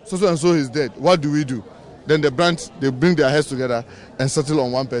 so and so is dead. What do we do? Then the branch, they bring their heads together and settle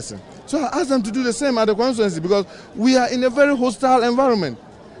on one person. So I asked them to do the same at the constituency, because we are in a very hostile environment.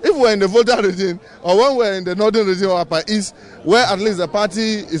 If we're in the Volta region, or when we're in the northern region or Upper East, where at least the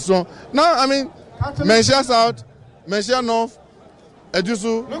party is strong. Now, I mean, Menchia South, Menchia North,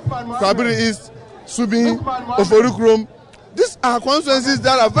 Ejisu, Kwabiri East, Subi, Oforikrom, these are constituencies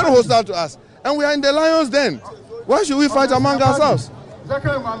that are very hostile to us. And we are in the lion's den. Why should we fight among ourselves?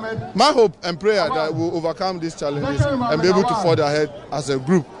 My hope and prayer that we'll overcome these challenges and be able to forge ahead as a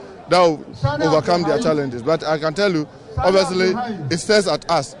group that will overcome their challenges. But I can tell you, obviously, it stares at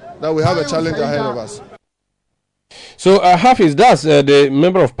us that we have a challenge ahead of us. So, Hafiz, that's the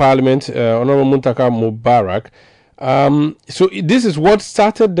Member of Parliament, Honorable Muntaka Mubarak. So, this is what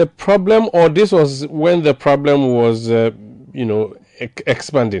started the problem, or this was when the problem was,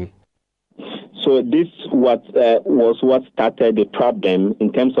 expanding? So this was what started the problem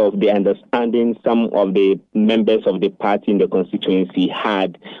in terms of the understanding some of the members of the party in the constituency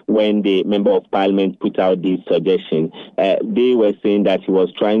had when the Member of Parliament put out this suggestion. They were saying that he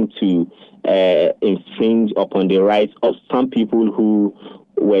was trying to infringe upon the rights of some people who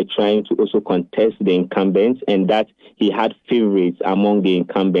were trying to also contest the incumbents, and that he had favorites among the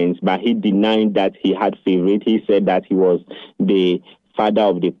incumbents, but he denied that he had favorites. He said that he was the father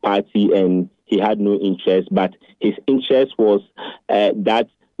of the party and he had no interest, but his interest was that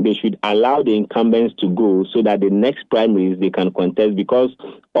they should allow the incumbents to go so that the next primaries they can contest, because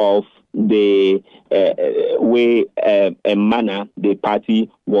of the way and manner the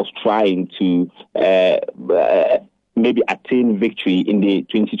party was trying to maybe attain victory in the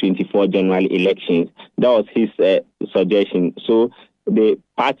 2024 general elections. That was his suggestion. So the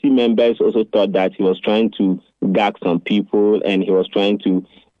party members also thought that he was trying to gag some people and he was trying to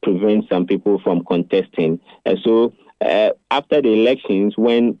prevent some people from contesting. And so after the elections,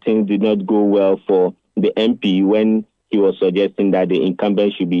 when things did not go well for the MP, when he was suggesting that the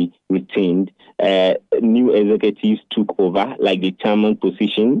incumbent should be retained, new executives took over, like the chairman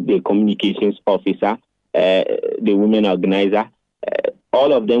position, the communications officer, the women organizer.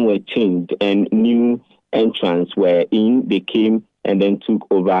 All of them were changed and new entrants were in. They came and then took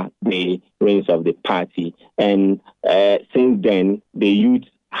over the reins of the party. And since then, the youth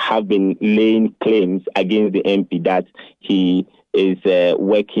have been laying claims against the MP that he is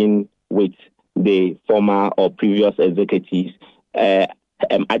working with the former or previous executives at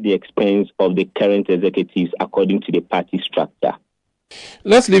the expense of the current executives, according to the party structure.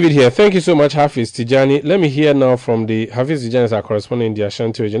 Let's leave it here. Thank you so much, Hafiz Tijani. Let me hear now from Hafiz Tijani is our correspondent in the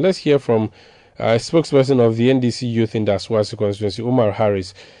Ashanti region. Let's hear from a spokesperson of the NDC Youth in the Aswasi constituency, Umar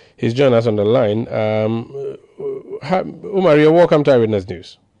Harris. He's joined us on the line. Umar, you're welcome to Eyewitness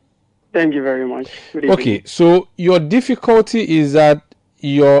News. Thank you very much. Okay, so your difficulty is that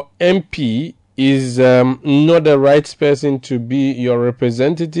your MP is not the right person to be your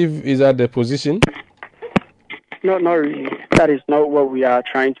representative. Is that the position? No, not really. That is not what we are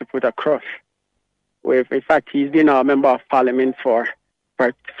trying to put across. In fact, he's been our member of parliament for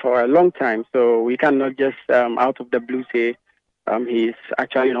a long time, so we cannot just out of the blue say he's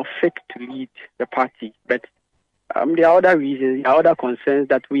actually not fit to lead the party. But there are other reasons, there are other concerns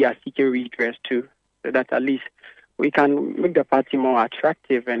that we are seeking redress to, so that at least we can make the party more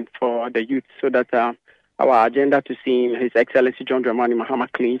attractive and for the youth, so that our agenda to see His Excellency John Dramani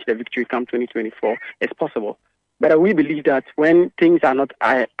Mahama clinch the victory come 2024 is possible. But we believe that when things are not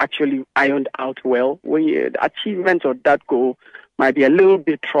actually ironed out well, the achievement of that goal might be a little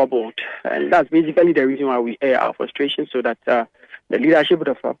bit troubled. And that's basically the reason why we air our frustration, so that the leadership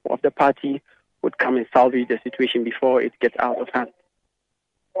of the party would come and salvage the situation before it gets out of hand.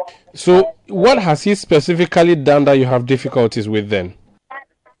 So what has he specifically done that you have difficulties with then?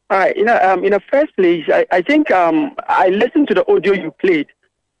 All right. In the first place, I think I listened to the audio you played.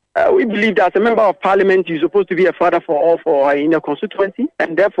 We believe that as a member of parliament, you're supposed to be a father for all in a constituency,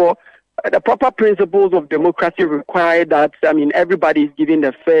 and therefore the proper principles of democracy require that everybody is given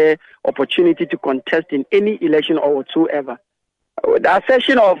the fair opportunity to contest in any election or whatsoever. The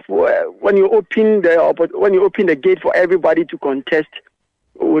assertion of when you open the gate for everybody to contest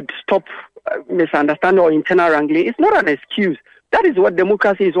would stop misunderstanding or internal wrangling. It's not an excuse. That is what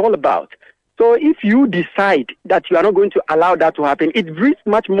democracy is all about. So if you decide that you are not going to allow that to happen, it brings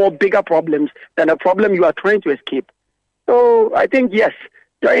much more bigger problems than the problem you are trying to escape. So I think, yes,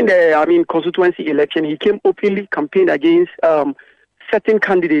 during the constituency election, he came openly, campaigned against certain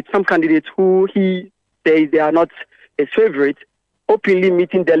candidates, some candidates who he says they are not his favorite, openly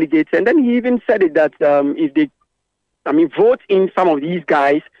meeting delegates. And then he even said it that if they vote in some of these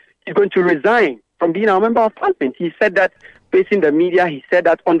guys, he's going to resign from being a member of parliament. He said that facing the media. He said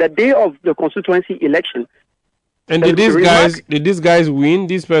that on the day of the constituency election. And did these guys win?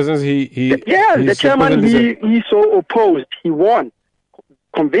 These persons the chairman he so opposed. He won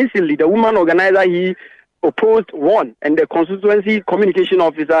convincingly. The woman organizer he opposed won, and the constituency communication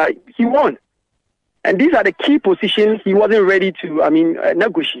officer he won. And these are the key positions he wasn't ready to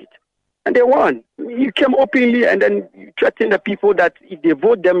negotiate. And they won. He came openly and then threatened the people that if they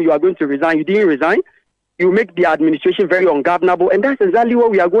vote them, you are going to resign. You didn't resign. You make the administration very ungovernable. And that's exactly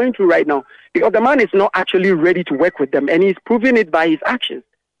what we are going through right now. Because the man is not actually ready to work with them. And he's proving it by his actions.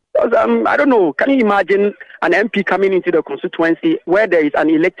 Because, I don't know, can you imagine an MP coming into the constituency where there is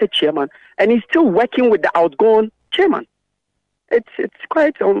an elected chairman and he's still working with the outgoing chairman? It's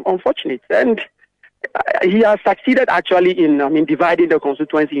quite unfortunate. And he has succeeded actually in dividing the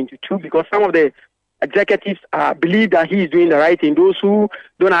constituency into two, because some of the executives believe that he is doing the right thing. Those who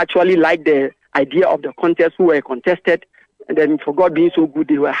don't actually like the idea of the contest, who were contested, and then for God being so good,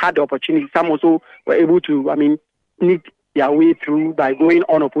 they had the opportunity. Some also were able to sneak their way through by going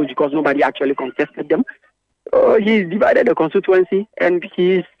unopposed because nobody actually contested them. He's divided the constituency, and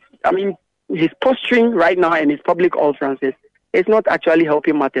his posturing right now and his public utterances is not actually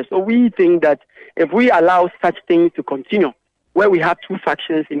helping matters. So we think that if we allow such things to continue, where we have two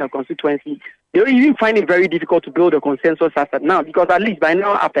factions in the constituency, they'll even find it very difficult to build a consensus as of now, because at least by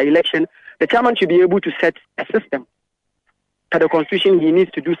now, after election, the chairman should be able to set a system. Per the constitution, he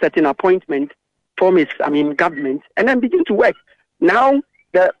needs to do certain appointments, form his government, and then begin to work. Now,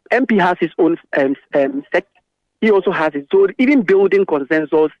 the MP has his own sect. He also has it. So even building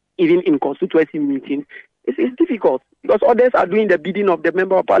consensus, even in constituency meetings, It's difficult because others are doing the bidding of the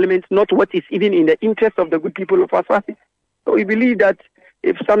member of parliament, not what is even in the interest of the good people of Aswati. So we believe that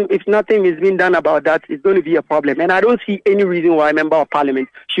if nothing is being done about that, it's going to be a problem. And I don't see any reason why a member of parliament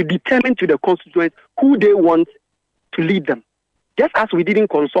should determine to the constituents who they want to lead them. Just as we didn't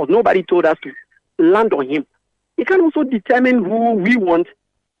consult, nobody told us to land on him. He can also determine who we want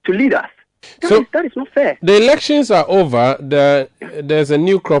to lead us. That is not fair. The elections are over. There's a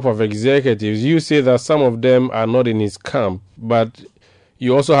new crop of executives. You say that some of them are not in his camp, but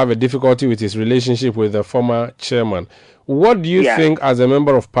you also have a difficulty with his relationship with the former chairman. What do you think, as a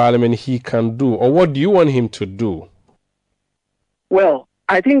member of parliament, he can do, or what do you want him to do? Well,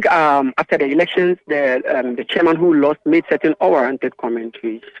 I think after the elections, the chairman who lost made certain unwarranted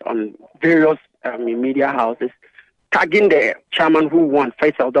commentaries on various media houses, tagging the chairman who won,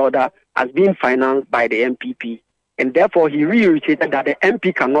 Faisal Dauda, as being financed by the MPP. And therefore, he reiterated that the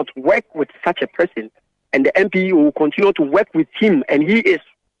MP cannot work with such a person. And the MP will continue to work with him. And he is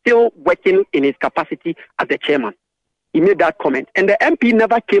still working in his capacity as the chairman. He made that comment. And the MP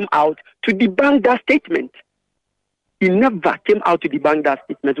never came out to debunk that statement. He never came out to debunk that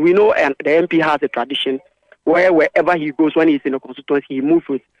statement. We know the MP has a tradition where wherever he goes, when he's in a constituency, he moves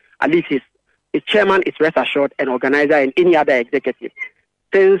with at least his chairman is rest assured, an organizer, and any other executive.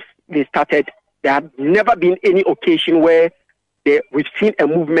 Since they started, there have never been any occasion where we've seen a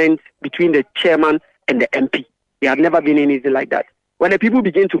movement between the chairman and the MP. There have never been anything like that. When the people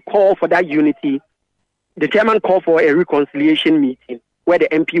begin to call for that unity, the chairman called for a reconciliation meeting where the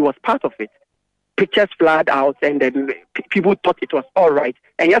MP was part of it. Pictures flagged out, and then people thought it was all right.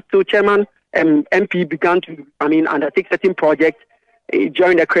 And yet, so chairman MP began to, undertake certain projects.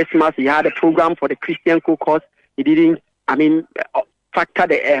 During the Christmas, he had a program for the Christian caucus. He didn't, factor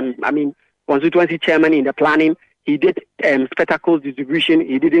the, constituency chairman in the planning. He did spectacles distribution.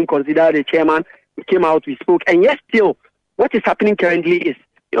 He didn't consider the chairman. We came out, we spoke. And yet still, what is happening currently is,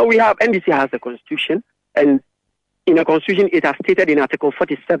 we have, NDC has a constitution. And in the constitution, it has stated in Article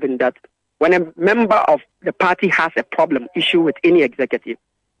 47 that when a member of the party has a problem, issue with any executive,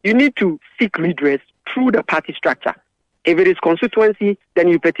 you need to seek redress through the party structure. If it is constituency, then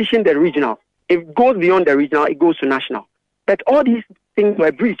you petition the regional. If it goes beyond the regional, it goes to national. But all these things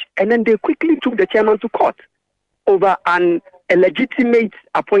were breached. And then they quickly took the chairman to court over a legitimate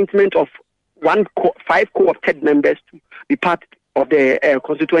appointment of 5 co-opted members to be part of the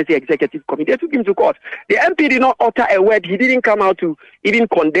constituency executive committee. They took him to court. The MP did not utter a word. He didn't come out to even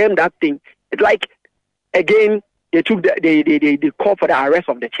condemn that thing. It's like, again, they took they called for the arrest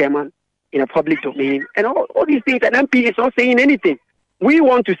of the chairman in a public domain and all these things. An MP is not saying anything. We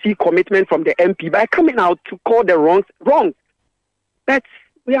want to see commitment from the MP by coming out to call the wrongs wrong.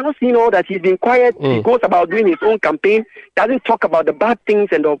 We are not seeing all that. He's been quiet. He goes about doing his own campaign, doesn't talk about the bad things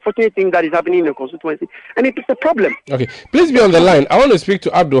and the unfortunate things that is happening in the constituency. And it is a problem. Okay. Please be on the line. I want to speak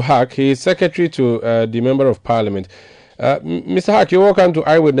to Abdul Haq. He is secretary to the Member of Parliament. Mr. Haq, you're welcome to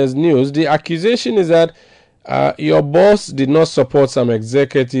Eyewitness News. The accusation is that your boss did not support some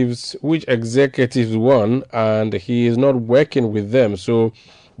executives, which executives won, and he is not working with them. So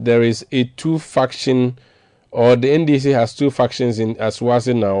there is a two-faction, or the NDC has two factions in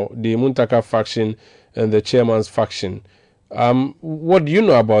Aswasi now, the Muntaka faction and the chairman's faction. What do you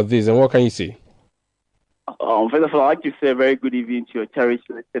know about this, and what can you say? First of all, I'd like to say a very good evening to your cherished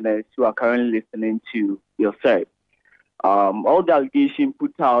listeners who are currently listening to yourself. All the allegations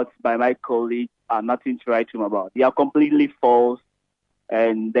put out by my colleagues are nothing to write home about. They are completely false,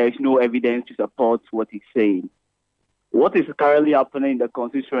 and there is no evidence to support what he's saying. What is currently happening in the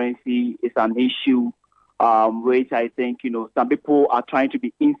constituency is an issue which I think, some people are trying to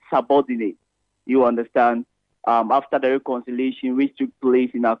be insubordinate. You understand? After the reconciliation which took place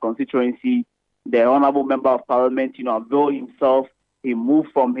in our constituency, the Honorable Member of Parliament, availed himself. He moved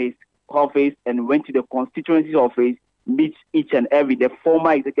from his office and went to the constituency office, meet each and every, the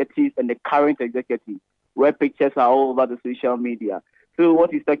former executives and the current executives, where pictures are all over the social media. So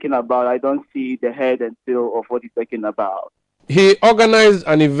what he's talking about, I don't see the head and tail of what he's talking about. He organized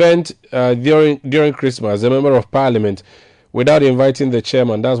an event during Christmas, a Member of Parliament, without inviting the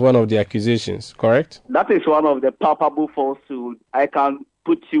chairman. That's one of the accusations, correct? That is one of the palpable falsehoods. I can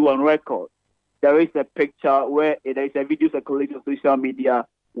put you on record. There is a picture where there is a video circulating on social media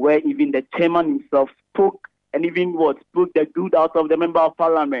where even the chairman himself spoke and even spoke the good out of the Member of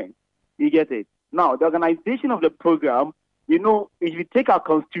Parliament. You get it? Now, the organization of the program, if you take our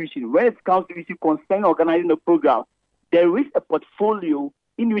constitution, when it comes to issue concerning organizing the program, there is a portfolio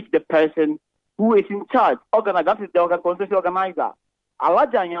in which the person who is in charge, that is the constituency organizer.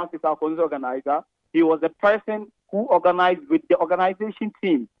 Alaja Anyas is our constituency organizer. He was the person who organized with the organization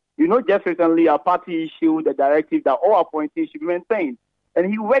team. Just recently our party issued a directive that all appointees should be maintained. And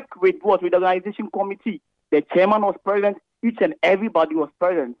he worked with the organization committee. The chairman was present, each and everybody was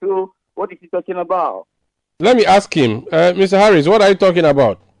present. So what is he talking about? Let me ask him, Mr. Harris, what are you talking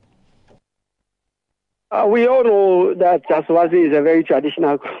about? We all know that Asawase is a very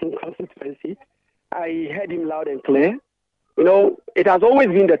traditional constituency. I heard him loud and clear. It has always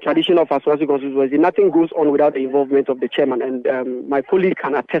been the tradition of Asawase constituency. Nothing goes on without the involvement of the chairman, and my colleague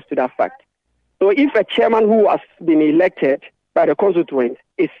can attest to that fact. So if a chairman who has been elected by the constituent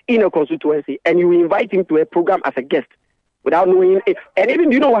is in a constituency and you invite him to a program as a guest without knowing it, and even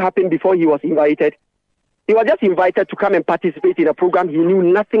do you know what happened before he was invited? He was just invited to come and participate in a program he knew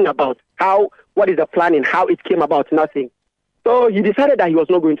nothing about. What is the planning, how it came about, nothing. So he decided that he was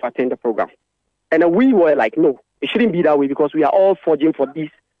not going to attend the program. And we were like, no, it shouldn't be that way because we are all forging for this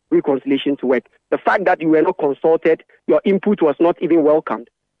reconciliation to work. The fact that you were not consulted, your input was not even welcomed.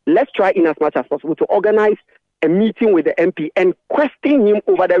 Let's try in as much as possible to organize a meeting with the MP and question him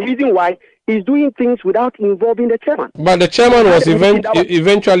over the reason why he's doing things without involving the chairman. But the chairman was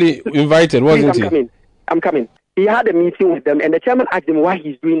eventually invited, wasn't he? I'm coming. He had a meeting with them, and the chairman asked him why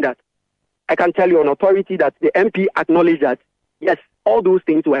he's doing that. I can tell you on authority that the MP acknowledged that, yes, all those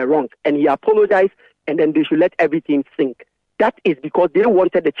things were wrong, and he apologized, and then they should let everything sink. That is because they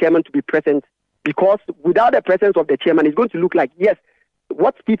wanted the chairman to be present, because without the presence of the chairman, it's going to look like, yes,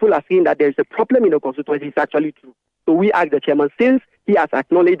 what people are saying that there is a problem in the constituency is actually true. So we asked the chairman, since he has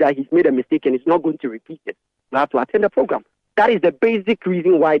acknowledged that he's made a mistake and he's not going to repeat it, you have to attend the program. That is the basic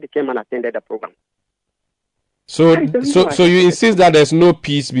reason why the chairman attended the program. So you insist that there's no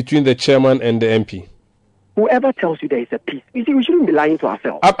peace between the chairman and the MP? Whoever tells you there is a peace, you see, we shouldn't be lying to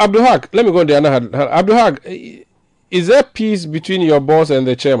ourselves. Abdul Haq, let me go on the other hand. Abdul Haq, is there peace between your boss and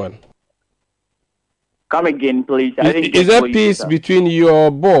the chairman? Come again, please. Is there peace between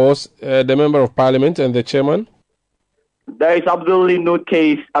your boss, the member of parliament, and the chairman? There is absolutely no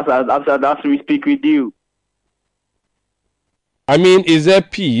case as we speak with you. I mean, is there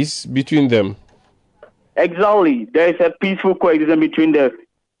peace between them? Exactly. There is a peaceful coexistence between the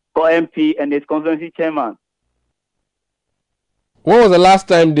MP and his constituency chairman. When was the last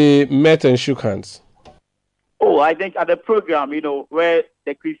time they met and shook hands? Oh, I think at the program, where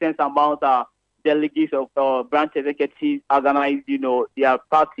the Christians amount are delegates of branch executives organized, their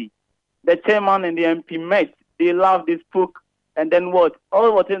party. The chairman and the MP met. They laughed, they spoke, and then what?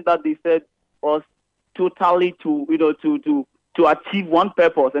 All the things that they said was totally to achieve one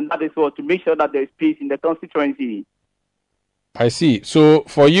purpose, and that is what, to make sure that there is peace in the constituency. I see. So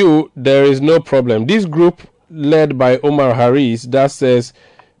for you, there is no problem. This group led by Omar Harris that says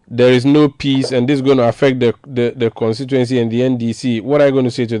there is no peace and this is going to affect the constituency and the NDC. What are you going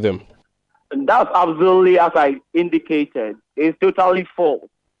to say to them? That's absolutely, as I indicated, it's totally false.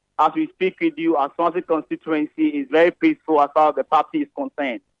 As we speak with you, our Swansea constituency is very peaceful as far as the party is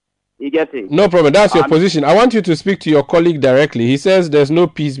concerned. You get it? No problem. That's your position. I want you to speak to your colleague directly. He says there's no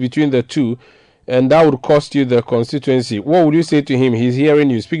peace between the two, and that would cost you the constituency. What would you say to him? He's hearing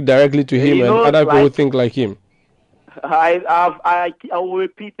you. Speak directly to him, and other people think like him. I will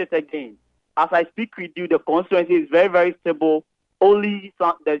repeat it again. As I speak with you, the constituency is very, very stable. Only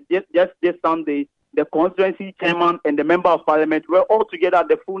just this Sunday, the constituency chairman and the member of parliament were all together at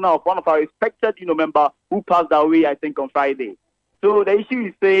the funeral of one of our respected, member who passed away, I think, on Friday. So the issue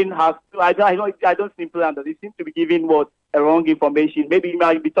is saying I don't simply understand. It seems to be giving a wrong information. Maybe you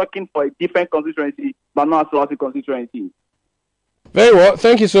might be talking for a different constituency, but not a Asawase constituency. Very well.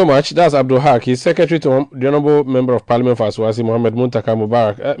 Thank you so much. That's Abdul Haq. He's secretary to the Honorable Member of Parliament for Asawase, Mohammed Muntaka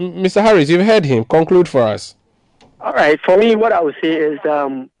Mubarak. Mr. Harris, you've heard him. Conclude for us. All right. For me, what I would say is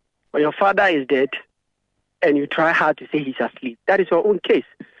when your father is dead and you try hard to say he's asleep, that is your own case.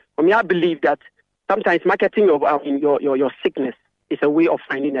 For me, I believe that sometimes marketing your sickness is a way of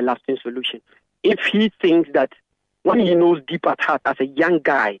finding a lasting solution. If he thinks that when he knows deep at heart as a young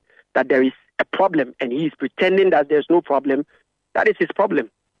guy that there is a problem and he is pretending that there's no problem, that is his problem.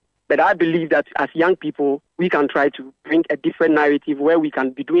 But I believe that as young people, we can try to bring a different narrative where we can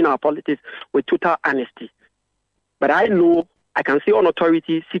be doing our politics with total honesty. But I know, I can say on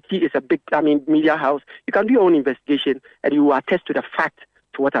authority, City is a big, media house. You can do your own investigation and you will attest to the fact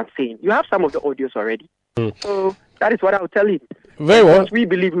to what I'm saying. You have some of the audios already. So that is what I will tell him. Very well. Because we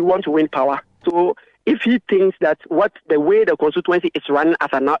believe we want to win power. So if he thinks that the way the constituency is running as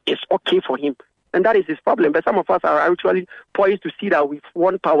of now is okay for him, then that is his problem. But some of us are actually poised to see that we've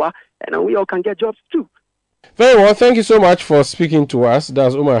won power and we all can get jobs too. Very well. Thank you so much for speaking to us.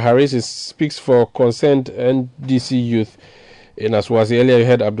 That's Omar Harris. He speaks for Consent NDC Youth In Aswazi, earlier you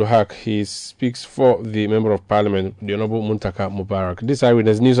heard Abdul Haq. He speaks for the Member of Parliament, the Honorable Muntaka Mubarak. This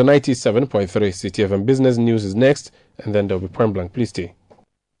Eyewitness News on 97.3 City FM. Business News is next, and then there'll be Point Blank. Please stay.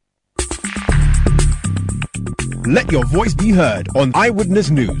 Let your voice be heard on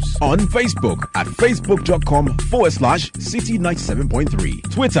Eyewitness News on Facebook at facebook.com/City97.3,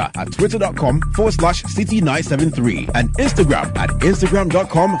 Twitter at twitter.com/City973, and Instagram at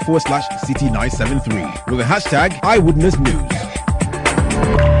instagram.com/City973 with the hashtag Eyewitness News.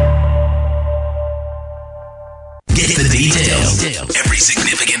 Get the details. Every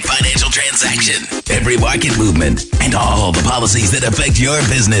significant financial transaction, every market movement, and all the policies that affect your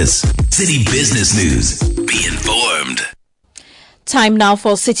business. City Business News. Be informed. Time now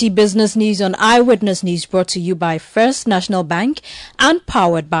for City Business News on Eyewitness News, brought to you by First National Bank and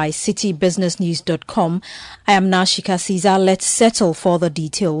powered by citybusinessnews.com. I am Nashika Caesar. Let's settle for the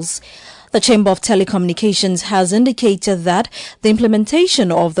details. The Chamber of Telecommunications has indicated that the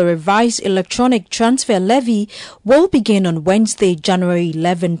implementation of the revised electronic transfer levy will begin on Wednesday, January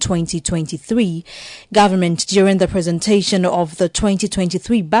 11, 2023. Government, during the presentation of the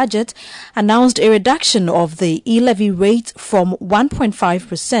 2023 budget, announced a reduction of the e-levy rate from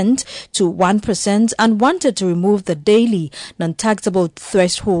 1.5% to 1% and wanted to remove the daily non-taxable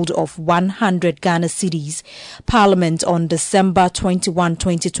threshold of 100 Ghana cedis. Parliament on December 21,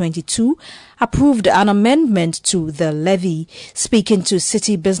 2022, approved an amendment to the levy. Speaking to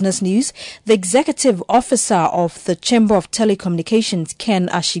City Business News, the executive officer of the Chamber of Telecommunications, Ken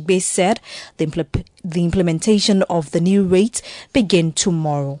Ashigbe, said the implementation of the new rate begin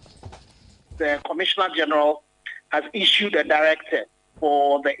tomorrow. The Commissioner General has issued a directive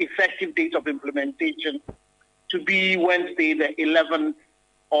for the effective date of implementation to be Wednesday, the 11th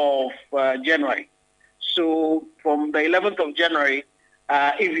of January. So from the 11th of January,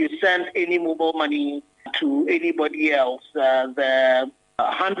 if you send any mobile money to anybody else, the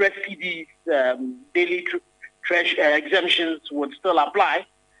 100 cedis daily exemptions would still apply,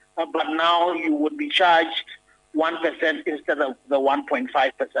 but now you would be charged 1% instead of the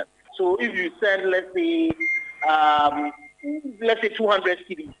 1.5%. So if you send, let's say 200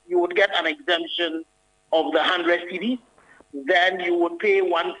 cedis, you would get an exemption of the 100 cedis. Then you would pay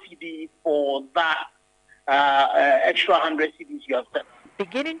 1 cedi for that extra 100 cedis you have sent.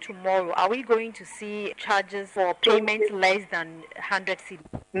 Beginning tomorrow, are we going to see charges for payments less than 100 cedis?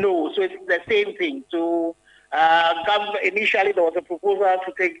 No, so it's the same thing. So initially there was a proposal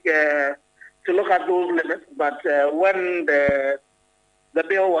to take to look at those limits, but when the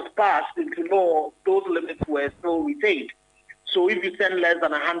bill was passed into law, those limits were still retained. So if you send less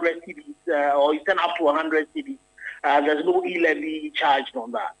than 100 cedis or you send up to 100 cedis, there's no e-levy charged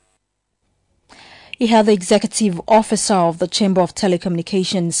on that. He had the executive officer of the Chamber of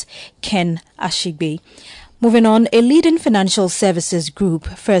Telecommunications, Ken Ashigbe. Moving on, a leading financial services group,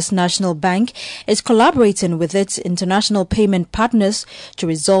 First National Bank, is collaborating with its international payment partners to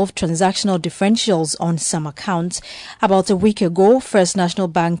resolve transactional differentials on some accounts. About a week ago, First National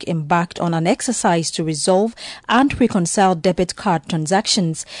Bank embarked on an exercise to resolve and reconcile debit card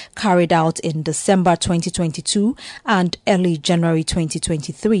transactions carried out in December 2022 and early January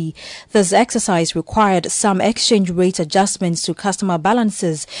 2023. This exercise required some exchange rate adjustments to customer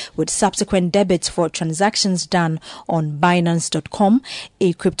balances with subsequent debits for transactions done on Binance.com,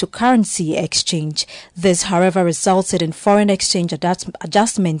 a cryptocurrency exchange. This, however, resulted in foreign exchange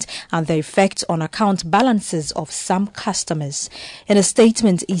adjustment and the effect on account balances of some customers. In a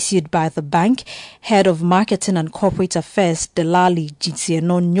statement issued by the bank, Head of Marketing and Corporate Affairs, Delali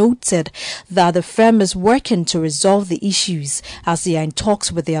Jitieno, noted that the firm is working to resolve the issues as they are in talks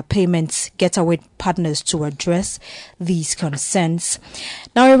with their payments getaway partners to address these concerns.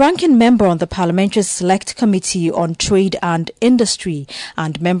 Now, a ranking member on the Parliamentary Select Committee on Trade and Industry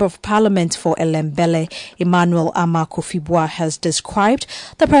and Member of Parliament for Elembele, Emmanuel Ama Kofibua, has described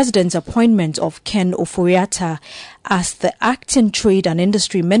the President's appointment of Ken Ofori-Atta as the acting Trade and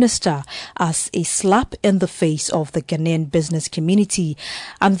Industry Minister as a slap in the face of the Ghanaian business community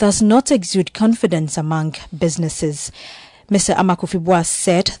and does not exude confidence among businesses. Mr. Ama Kofibua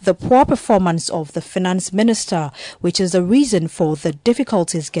said the poor performance of the finance minister, which is the reason for the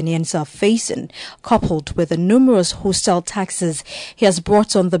difficulties Ghanaians are facing, coupled with the numerous hostile taxes he has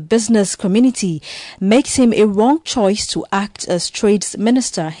brought on the business community, makes him a wrong choice to act as trades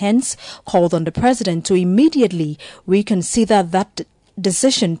minister, hence called on the president to immediately reconsider that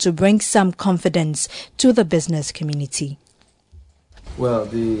decision to bring some confidence to the business community. Well,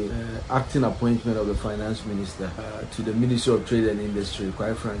 the acting appointment of the finance minister to the Ministry of Trade and Industry,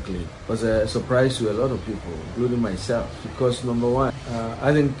 quite frankly, was a surprise to a lot of people, including myself, because number one,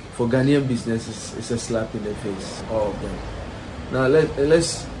 I think for Ghanaian businesses, it's a slap in the face, all of them. Now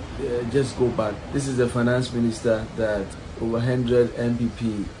let's just go back. This is the finance minister that over 100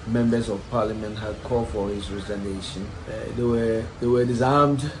 MPP members of parliament had called for his resignation. They were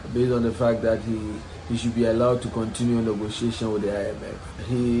disarmed based on the fact that he should be allowed to continue negotiation with the IMF.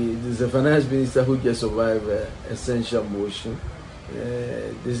 He is a finance minister who just survived a censure motion.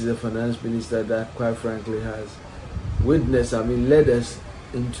 This is a finance minister that, quite frankly, has led us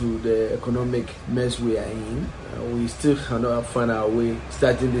into the economic mess we are in. We still cannot find our way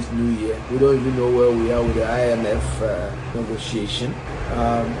starting this new year. We don't even know where we are with the IMF negotiation.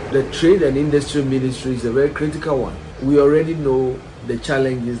 The Trade and Industry Ministry is a very critical one. We already know the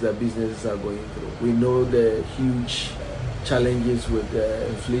challenges that businesses are going through. We know the huge challenges with the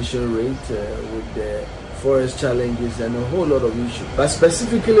inflation rate, with the forest challenges and a whole lot of issues. But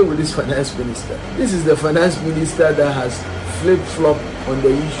specifically with this finance minister, this is the finance minister that has flip-flopped on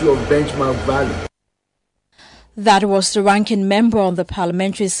the issue of benchmark value. That was the ranking member on the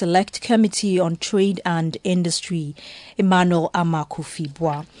Parliamentary Select Committee on Trade and Industry, Emmanuel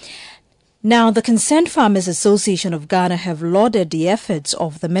Amakufibwa. Now, the Concerned Farmers Association of Ghana have lauded the efforts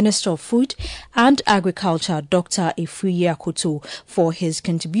of the Minister of Food and Agriculture, Dr. Afriyie Akoto, for his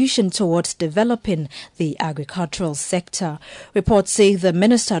contribution towards developing the agricultural sector. Reports say the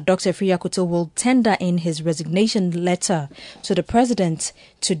Minister, Dr. Afriyie Akoto, will tender in his resignation letter to the President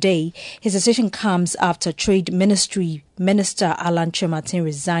today. His decision comes after Trade Ministry Minister Alan Kyerematen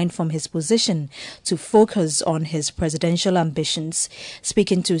resigned from his position to focus on his presidential ambitions.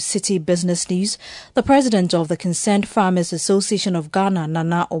 Speaking to City Business News, the president of the Concerned Farmers Association of Ghana,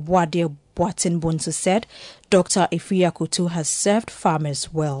 Nana Obuade Boatin-Bonsu, said Dr. Afriyie Akoto has served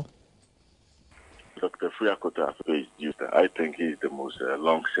farmers well. Dr. Afriyie Akoto has paid dues. I think he is the most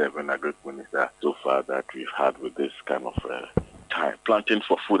long-serving agriculture minister so far that we've had with this kind of time. Planting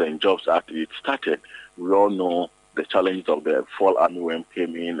for Food and Jobs Act, it started. We all know the challenges of the fall army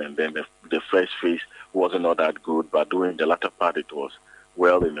came in, and then the first phase wasn't all that good, but during the latter part it was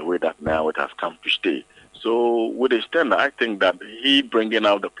well in a way that now it has come to stay. So with his tenure, I think that he bringing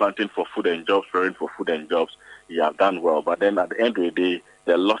out the planting for food and jobs, preparing for food and jobs, he has done well. But then at the end of the day,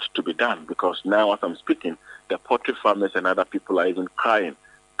 there's a lot to be done, because now as I'm speaking, the poultry farmers and other people are even crying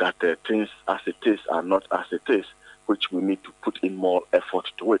that things as it is are not as it is, which we need to put in more effort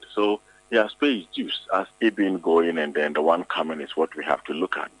to it. So he has paid his dues as it been going, and then the one coming is what we have to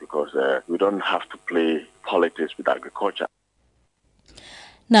look at, because we don't have to play politics with agriculture.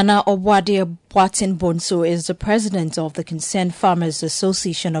 Nana Obuade Boatin-Bonsu is the president of the Concerned Farmers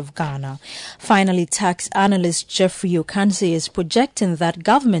Association of Ghana. Finally, tax analyst Jeffrey Okansi is projecting that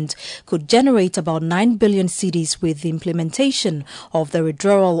government could generate about 9 billion cedis with the implementation of the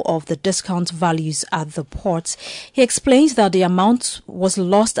withdrawal of the discount values at the ports. He explains that the amount was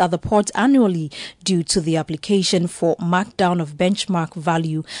lost at the ports annually due to the application for markdown of benchmark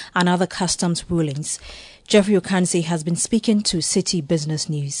value and other customs rulings. Jeffrey Okansi has been speaking to City Business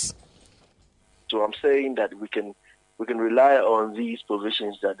News. So I'm saying that we can rely on these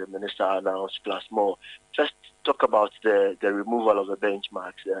provisions that the minister announced plus more. First, talk about the removal of the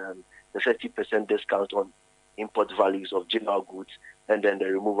benchmarks, the 30% discount on import values of general goods, and then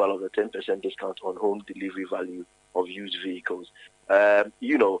the removal of the 10% discount on home delivery value of used vehicles. The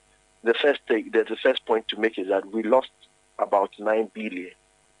first point to make is that we lost about 9 billion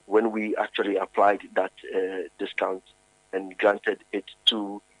when we actually applied that discount and granted it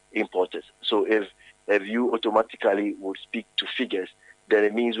to importers. So if you automatically would speak to figures, then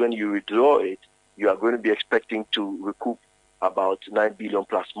it means when you withdraw it, you are going to be expecting to recoup about 9 billion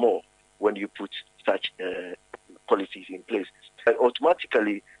plus more when you put such policies in place. And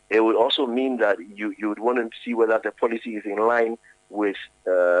automatically, it would also mean that you would want to see whether the policy is in line with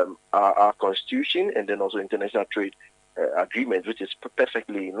our constitution and then also international trade agreement, which is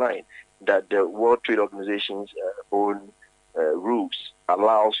perfectly in line, that the World Trade Organization's own rules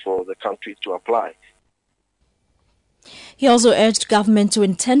allows for the country to apply. He also urged government to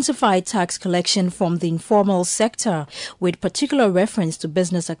intensify tax collection from the informal sector, with particular reference to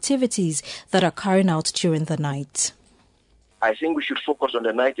business activities that are carried out during the night. I think we should focus on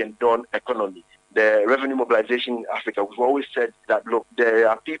the night and dawn economy. The revenue mobilization in Africa, we've always said that, look, there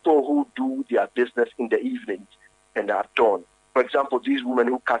are people who do their business in the evenings and at dawn. For example, these women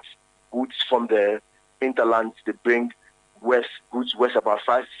who cut goods from the hinterlands, they bring goods worth about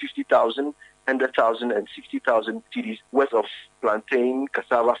 50,000, 100,000 and 60,000 cedis worth of plantain,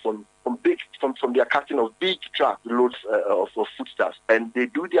 cassava from their cutting of big truck loads of foodstuffs. And they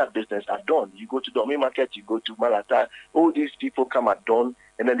do their business at dawn. You go to Dome Market, you go to Malata, all these people come at dawn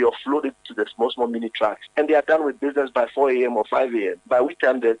and then they offload it to the small mini trucks. And they are done with business by 4 a.m. or 5 a.m., by which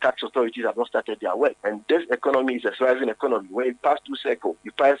time the tax authorities have not started their work. And this economy is a thriving economy. When you pass through Circle,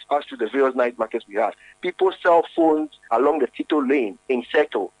 you pass through the various night markets we have. People sell phones along the Tito lane in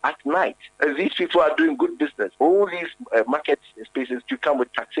Circle at night. And these people are doing good business. All these market spaces do come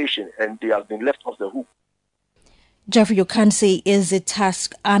with taxation, and they have been left off the hook. Jeffrey Okanse is a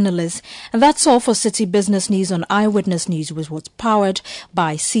task analyst. And that's all for City Business News on Eyewitness News, which was powered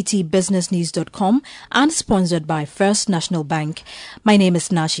by citybusinessnews.com and sponsored by First National Bank. My name is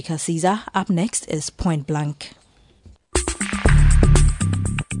Nashika Caesar. Up next is Point Blank.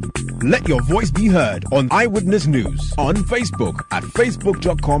 Let your voice be heard on Eyewitness News on Facebook at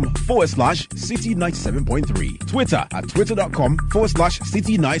facebook.com/City97.3, Twitter at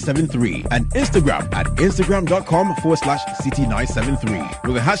twitter.com/City973, and Instagram at instagram.com/City973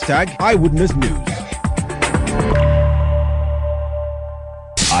 with the hashtag Eyewitness News.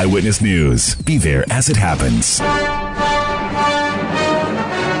 Eyewitness News. Be there as it happens.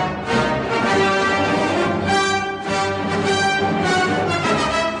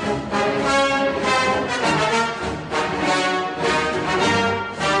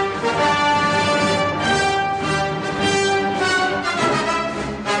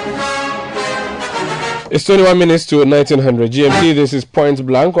 It's 21 minutes to 1900 GMT. This is Point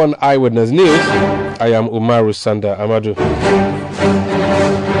Blank on Eyewitness News. I am Umaru Sanda Amadu.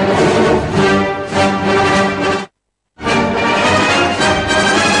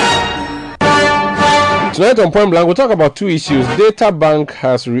 Tonight on Point Blank, we'll talk about two issues. Data Bank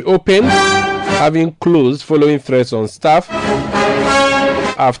has reopened, having closed following threats on staff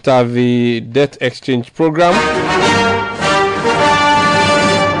after the debt exchange program.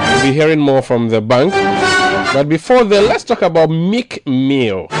 We'll be hearing more from the bank. But before then, let's talk about Meek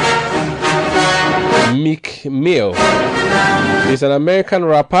Mill. Meek Mill is an American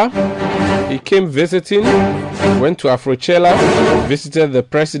rapper. He came visiting, went to Afrochella, visited the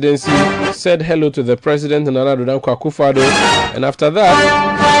presidency, said hello to the president, Nana Addo Dankwa Akufo-Addo, and after that,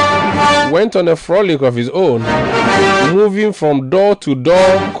 went on a frolic of his own, moving from door to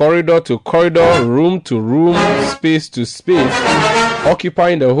door, corridor to corridor, room to room, space to space,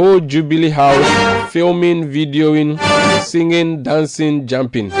 occupying the whole Jubilee House, filming, videoing, singing, dancing,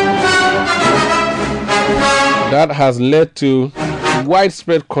 jumping. That has led to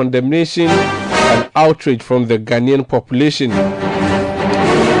widespread condemnation and outrage from the Ghanaian population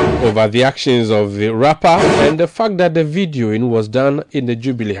over the actions of the rapper and the fact that the videoing was done in the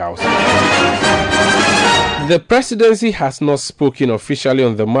Jubilee House. The presidency has not spoken officially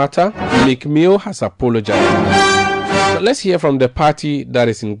on the matter. Meek Mill has apologized. But let's hear from the party that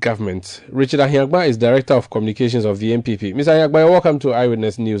is in government. Richard Ahiagba is Director of Communications of the NPP. Mr. Ahiagba, welcome to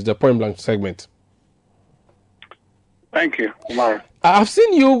Eyewitness News, the Point Blank segment. Thank you, Umar. I've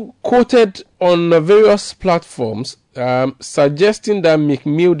seen you quoted on various platforms suggesting that Meek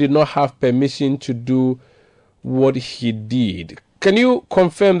Mill did not have permission to do what he did. Can you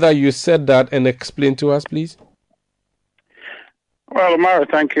confirm that you said that and explain to us, please? Well, Umar,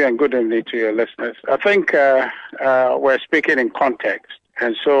 thank you and good evening to your listeners. I think we're speaking in context.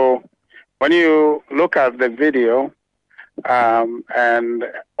 And so when you look at the video and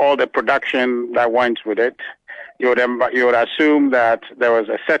all the production that went with it, you would assume that there was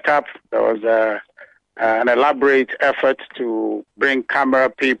a setup, there was an elaborate effort to bring camera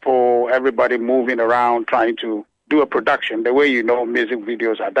people, everybody moving around, trying to do a production the way you know music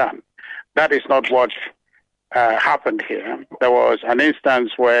videos are done. That is not what happened here. There was an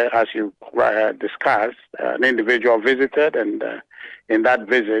instance where, as you discussed, an individual visited and in that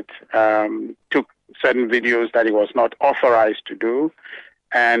visit took certain videos that he was not authorized to do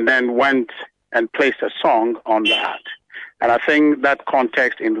and then went and placed a song on that. And I think that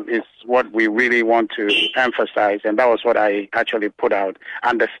context is what we really want to emphasize, and that was what I actually put out.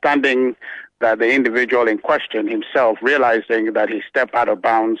 Understanding that the individual in question himself, realizing that he stepped out of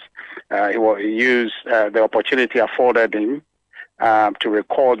bounds, he used the opportunity afforded him to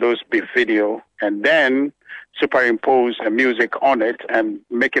record those video and then superimpose music on it and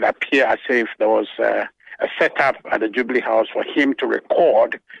make it appear as if there was a setup at the Jubilee House for him to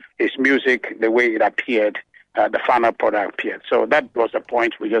record his music the way it appeared, the final product appeared. So that was the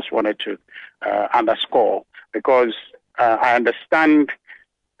point we just wanted to underscore, because I understand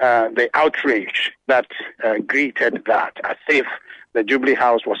the outrage that greeted that, as if the Jubilee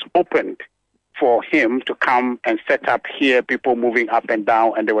House was opened for him to come and set up here, people moving up and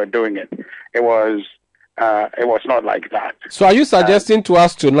down, and they were doing it. It was not like that. So are you suggesting to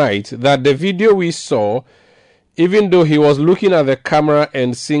us tonight that the video we saw, even though he was looking at the camera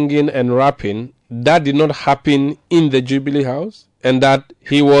and singing and rapping, that did not happen in the Jubilee House? and that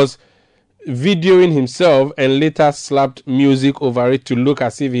he was videoing himself and later slapped music over it to look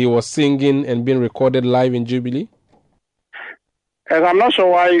as if he was singing and being recorded live in Jubilee? And I'm not sure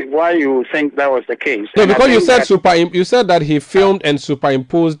why you think that was the case. No, because you said that he filmed and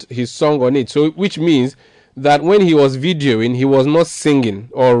superimposed his song on it. So which means that when he was videoing, he was not singing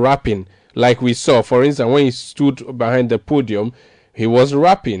or rapping like we saw. For instance, when he stood behind the podium, he was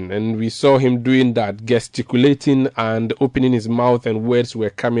rapping, and we saw him doing that, gesticulating and opening his mouth, and words were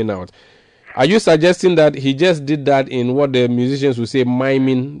coming out. Are you suggesting that he just did that in what the musicians would say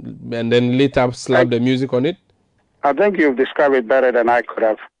miming, and then later slapped the music on it? I think you've described it better than I could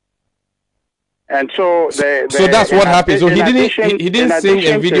have. And so so that's what happened. So he didn't sing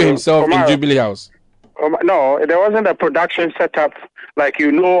and video himself in Jubilee House. No, there wasn't a production set up like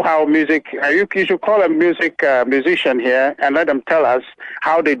how music. You should call a musician here and let them tell us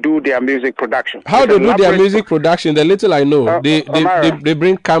how they do their music production. How they do their music production? The little I know, they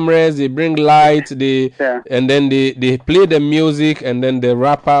bring cameras, they bring lights, and then they play the music, and then the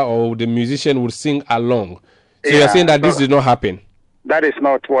rapper or the musician would sing along. So you're saying that this did not happen? That is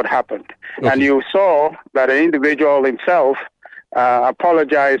not what happened. Okay. And you saw that the individual himself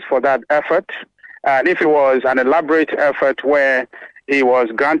apologized for that effort. And if it was an elaborate effort where he was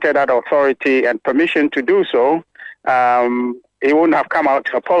granted that authority and permission to do so, he wouldn't have come out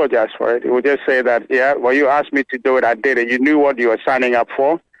to apologize for it. He would just say that, you asked me to do it, I did it. You knew what you were signing up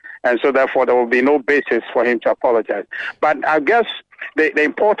for. And so therefore there will be no basis for him to apologize. But I guess the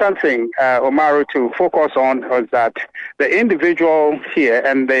important thing, Omaru, to focus on was that the individual here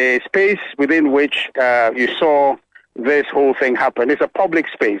and the space within which you saw this whole thing happen is a public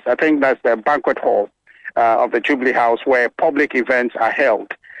space. I think that's the banquet hall of the Jubilee House where public events are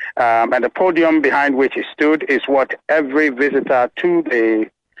held. And the podium behind which he stood is what every visitor to the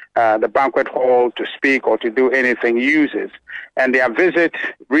banquet hall to speak or to do anything uses. And their visit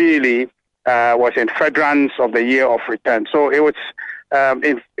really was in furtherance of the year of return. So it was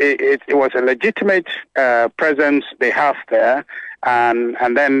it was a legitimate presence they have there,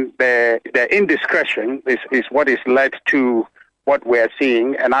 and then the indiscretion is what is led to what we're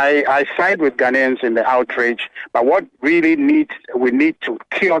seeing. And I side with Ghanaians in the outrage, but what really we need to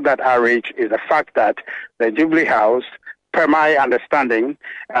cure that outrage is the fact that the Jubilee House, per my understanding,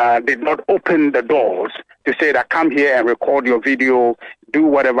 did not open the doors to say that come here and record your video, do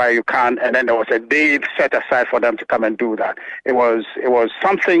whatever you can, and then there was a day set aside for them to come and do that. It was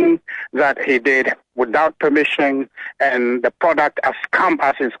something that he did without permission, and the product has come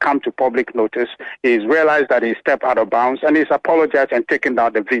to public notice. He's realized that he stepped out of bounds, and he's apologized and taken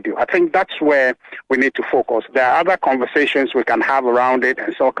down the video. I think that's where we need to focus. There are other conversations we can have around it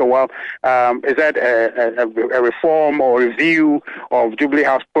and say, okay, well, is that a reform or review of Jubilee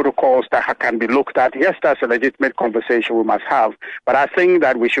House protocols that can be looked at? Yes, that's a legitimate conversation we must have, but I think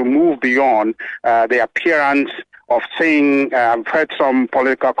that we should move beyond the appearance of saying, I've heard some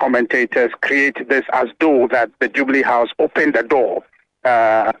political commentators create this as though that the Jubilee House opened the door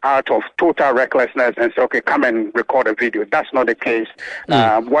out of total recklessness and say, okay, come and record a video. That's not the case.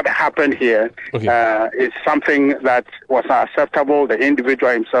 What happened here is something that was not acceptable. The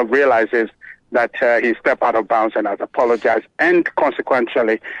individual himself realizes that he stepped out of bounds and has apologized and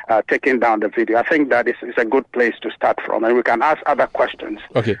consequentially taken down the video. I think that is a good place to start from, and we can ask other questions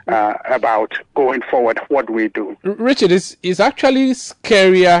about going forward what we do. Richard, it's actually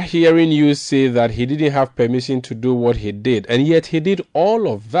scarier hearing you say that he didn't have permission to do what he did, and yet he did all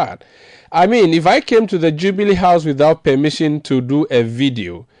of that. I mean, if I came to the Jubilee House without permission to do a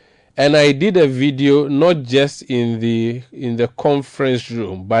video, and I did a video not just in the conference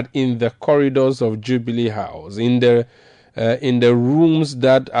room, but in the corridors of Jubilee House, in the rooms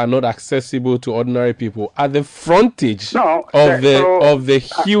that are not accessible to ordinary people, at the frontage of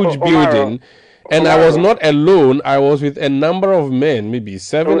the huge building. And I was not alone. I was with a number of men, maybe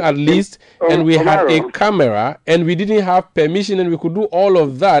 7 at least, and we had a camera, and we didn't have permission, and we could do all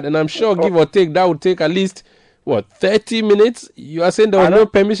of that. And I'm sure, give or take, that would take at least 30 minutes? You are saying there was no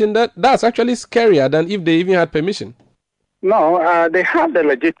permission? That's actually scarier than if they even had permission. No, they had the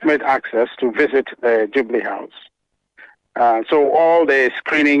legitimate access to visit the Jubilee House. So all the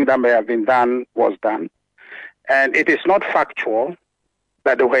screening that may have been done was done. And it is not factual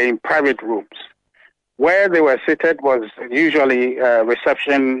that they were in private rooms. Where they were seated was usually a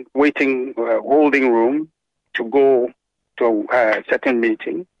reception, waiting, holding room to go to a certain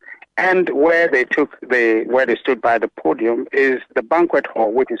meeting. And where they stood by the podium is the banquet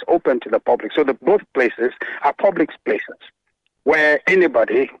hall, which is open to the public. So both places are public places where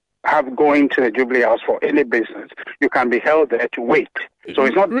anybody have going to the Jubilee House for any business, you can be held there to wait. So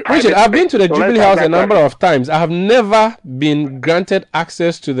it's not Richard, I've been to the Jubilee House a number of times. I have never been granted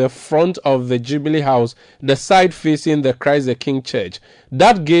access to the front of the Jubilee House, the side facing the Christ the King Church.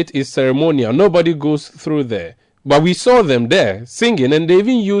 That gate is ceremonial. Nobody goes through there. But we saw them there singing, and they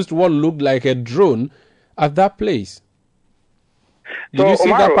even used what looked like a drone at that place. Did you see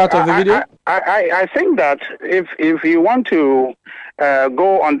that part of the video? I think that if you want to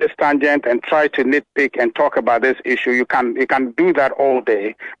go on this tangent and try to nitpick and talk about this issue, you can do that all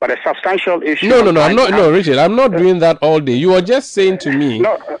day. But a substantial issue. No, Richard, I'm not doing that all day. You are just saying to me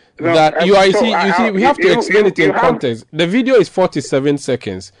that you are. You see, we have to explain it in context. The video is 47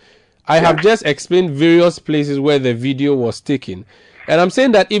 seconds. I have just explained various places where the video was taken, and I'm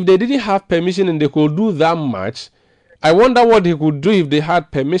saying that if they didn't have permission and they could do that much, I wonder what they could do if they had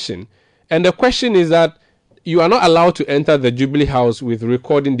permission. And the question is that you are not allowed to enter the Jubilee House with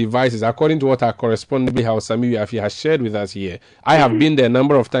recording devices, according to what our correspondent House Sami Yafi has shared with us here. I have been there a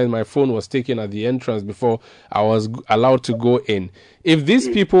number of times. My phone was taken at the entrance before I was allowed to go in. If these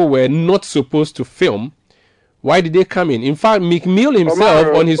people were not supposed to film, why did they come in? In fact, McMill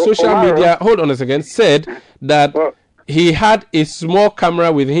himself on his social media, hold on a second, said that he had a small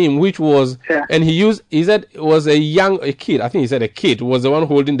camera with him, which was, and he said it was a kid. I think he said a kid was the one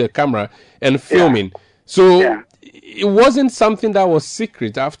holding the camera and filming. So it wasn't something that was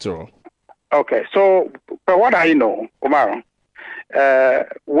secret after all. Okay, so for what I know, Omar,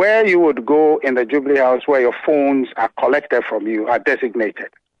 where you would go in the Jubilee House where your phones are collected from you are designated.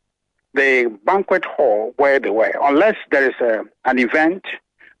 The banquet hall where they were, unless there is an event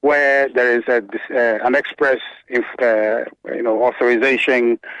where there is an express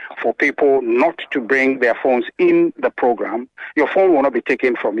authorization for people not to bring their phones in the program, your phone will not be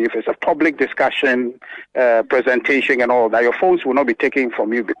taken from you. If it's a public discussion, presentation and all that, your phones will not be taken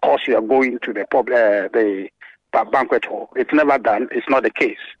from you because you are going to the banquet hall. It's never done. It's not the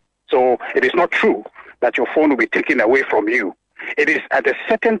case. So it is not true that your phone will be taken away from you. It is at a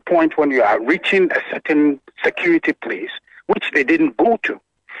certain point when you are reaching a certain security place, which they didn't go to.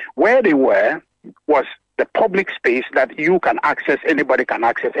 Where they were was the public space that you can access, anybody can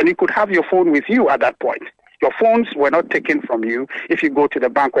access, and you could have your phone with you at that point. Your phones were not taken from you if you go to the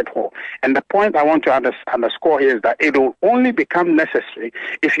banquet hall. And the point I want to underscore here is that it will only become necessary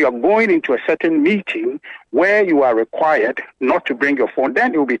if you are going into a certain meeting where you are required not to bring your phone,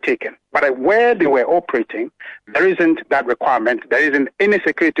 then it will be taken. But where they were operating, there isn't that requirement. There isn't any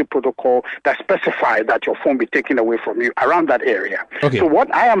security protocol that specifies that your phone be taken away from you around that area. Okay. So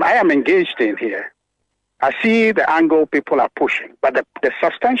what I am engaged in here, I see the angle people are pushing, but the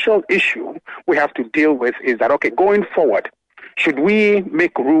substantial issue we have to deal with is that, okay, going forward, should we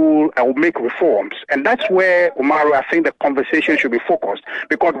make rule or make reforms? And that's where, Umaru, I think the conversation should be focused,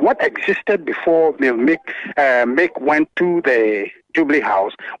 because what existed before Mick went to the Jubilee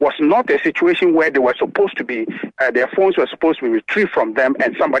House was not a situation where they were supposed to be, their phones were supposed to be retrieved from them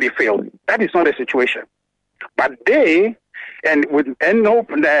and somebody failed. That is not a situation. But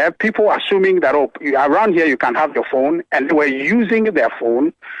people assuming that around here you can have your phone, and they were using their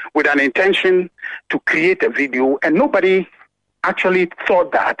phone with an intention to create a video, and nobody actually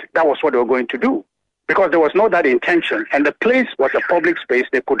thought that was what they were going to do, because there was not that intention, and the place was a public space.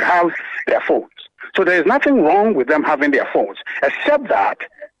 They could have their phones. So there is nothing wrong with them having their phones, except that,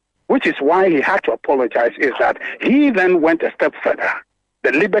 which is why he had to apologize, is that he then went a step further.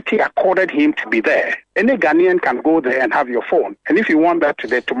 The liberty accorded him to be there. Any Ghanaian can go there and have your phone. And if you want that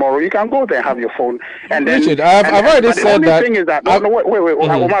today, tomorrow, you can go there and have your phone. And then, Richard, I've already said that. The only thing is that, wait,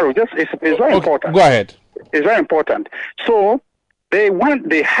 Umaru, it's very important. Go ahead. It's very important. So they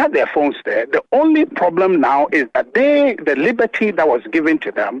had their phones there. The only problem now is that the liberty that was given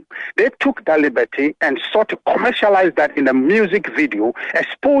to them, they took that liberty and sought to commercialize that in a music video,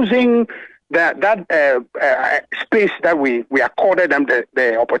 exposing that space that we accorded them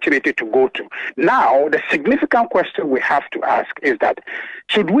the opportunity to go to. Now, the significant question we have to ask is that,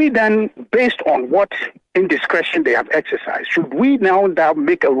 should we then, based on what indiscretion they have exercised, should we now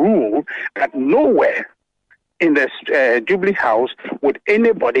make a rule that nowhere in the Jubilee House would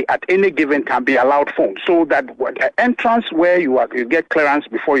anybody at any given time be allowed phones, so that the entrance where you get clearance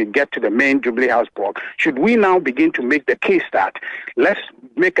before you get to the main Jubilee House block, should we now begin to make the case that let's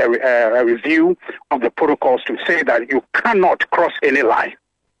make a review of the protocols to say that you cannot cross any line?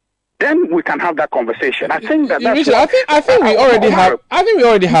 Then we can have that conversation. I think that's Richard, I think we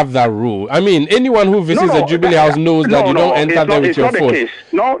already have that rule. I mean, anyone who visits the Jubilee House knows that you don't enter there with your phone.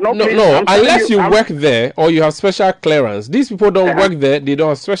 No. Unless you work there or you have special clearance. These people don't work there. They don't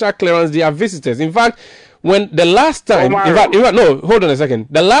have special clearance. They are visitors. In fact, when the last time, in fact, no, hold on a second.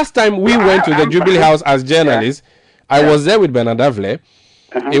 The last time we went to the Jubilee House as journalists, I was there with Bernard Avle.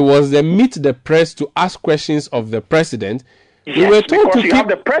 It was the meet the press to ask questions of the president. Yes, we were told to keep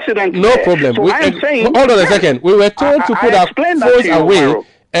the president. No problem. So hold on a second. We were told to put our phones away,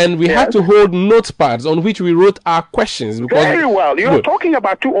 and we had to hold notepads on which we wrote our questions. Because very well. You're talking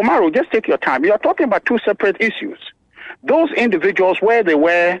about two, Omaru, just take your time. You're talking about two separate issues. Those individuals, where they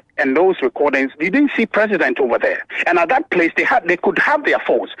were and those recordings, you didn't see president over there. And at that place, they could have their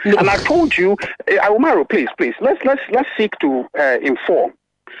phones. No. And I told you, Omaru, please, let's seek to inform.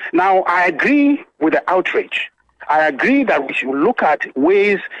 Now, I agree with the outrage. I agree that we should look at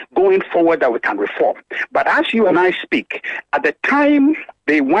ways going forward that we can reform. But as you and I speak, at the time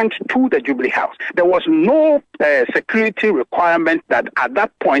they went to the Jubilee House, there was no security requirement that at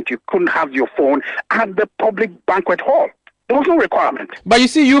that point you couldn't have your phone at the public banquet hall. There was no requirement. But you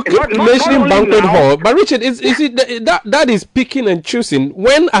see, you keep mentioning banquet hall. But Richard, that is picking and choosing.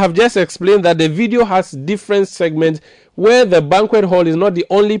 When I have just explained that the video has different segments where the banquet hall is not the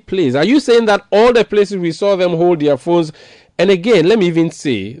only place. Are you saying that all the places we saw them hold their phones? And again, let me even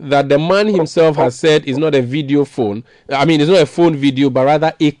say that the man himself has said it's not a video phone. I mean, it's not a phone video, but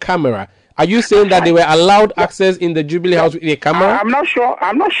rather a camera. Are you saying that they were allowed access in the Jubilee House with a camera? I'm not sure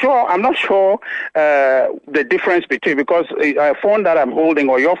the difference between, because a phone that I'm holding,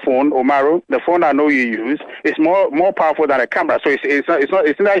 or your phone, Omaru, the phone I know you use, is more powerful than a camera. So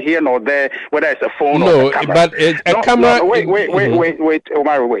it's not here nor there whether it's a phone or a camera. But a camera. No, wait,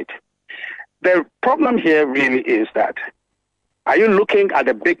 Omaru, wait. The problem here really is that, are you looking at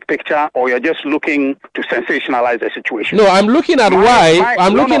the big picture, or you're just looking to sensationalize the situation? No, I'm looking at why.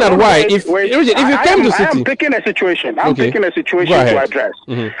 If you came to city, I'm picking a situation. I'm picking a situation to address.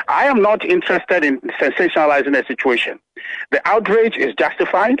 I am not interested in sensationalizing the situation. The outrage is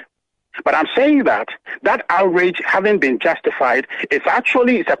justified, but I'm saying that outrage having been justified, it's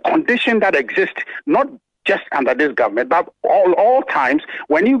a condition that exists not just under this government, but all times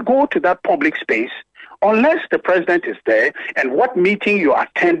when you go to that public space. Unless the president is there, and what meeting you're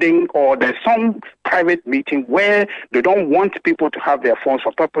attending, or there's some private meeting where they don't want people to have their phones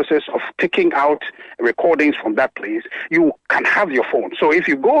for purposes of taking out recordings from that place, you can have your phone. So if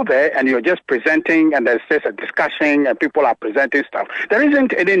you go there and you're just presenting, and there's just a discussion and people are presenting stuff, there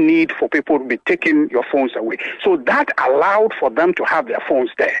isn't any need for people to be taking your phones away. So that allowed for them to have their phones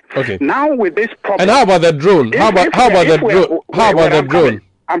there. Okay. Now with this problem, and how about the drone? How about the drone?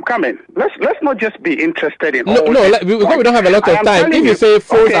 I'm coming. Let's not just be interested in. We don't have a lot of time. If you say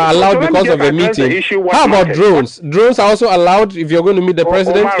phones are allowed because of a meeting, how about drones? Drones are also allowed if you're going to meet the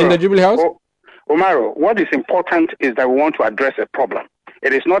president in the Jubilee House. Omaru, what is important is that we want to address a problem.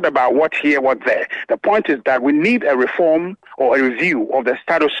 It is not about what here, what there. The point is that we need a reform or a review of the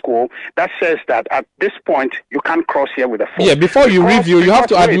status quo that says that at this point you can't cross here with a phone. Yeah, before you review, you have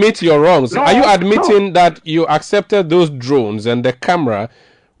to admit your wrongs. Are you admitting that you accepted those drones and the camera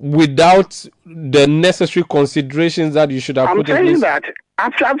without the necessary considerations that you should have put in place? I'm saying that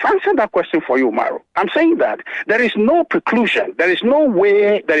I've answered that question for you, Maru. I'm saying that there is no preclusion, there is no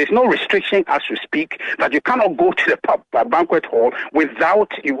way, there is no restriction as we speak that you cannot go to the banquet hall with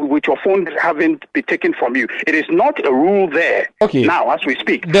your phone having been taken from you. It is not a rule there now as we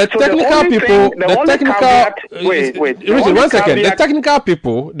speak. The technical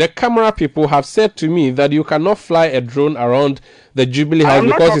people, the camera people have said to me that you cannot fly a drone around the Jubilee House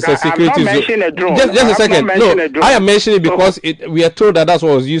because it's a security zone. Just a second. No, I am mentioning it because we are told that that's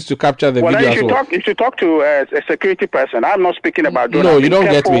what was used to capture the video. You should talk to a security person. I'm not speaking about drone. No, you don't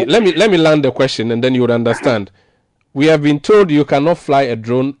get me. Let me land the question and then you would understand. We have been told you cannot fly a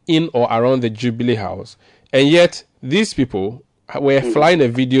drone in or around the Jubilee House, and yet these people were flying a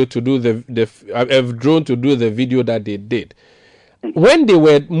video to do a drone to do the video that they did. When they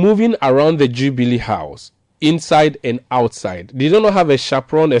were moving around the Jubilee House, inside and outside, they don't have a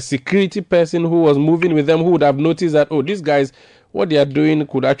chaperone, a security person who was moving with them, who would have noticed that, oh, these guys, what they are doing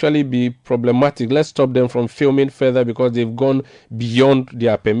could actually be problematic. Let's stop them from filming further because they've gone beyond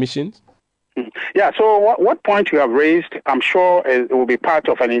their permissions. Yeah, so what point you have raised, I'm sure it will be part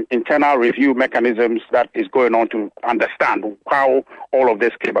of an internal review mechanisms that is going on to understand how all of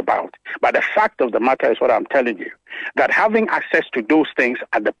this came about. But the fact of the matter is what I'm telling you, that having access to those things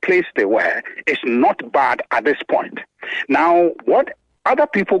at the place they were is not bad at this point. Now, what other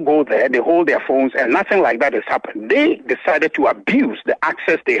people go there, they hold their phones, and nothing like that has happened. They decided to abuse the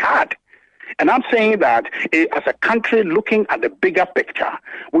access they had. And I'm saying that as a country looking at the bigger picture,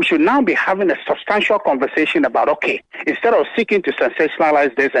 we should now be having a substantial conversation about, okay, instead of seeking to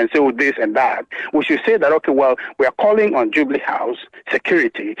sensationalize this and say, oh, this and that, we should say that, okay, well, we are calling on Jubilee House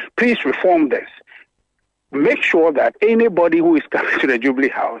security. Please reform this. make sure that anybody who is coming to the Jubilee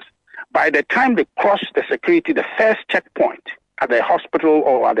House, by the time they cross the security, the first checkpoint at the hospital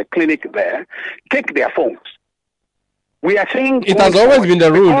or at the clinic there, take their phones. We are saying it has always been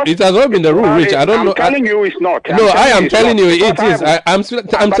the rule. It has always been the rule, Rich. I don't know. I'm telling you, it's not. I am telling you, it is. I'm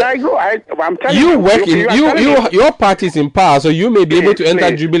telling you, work in your party is in power, so you may be able to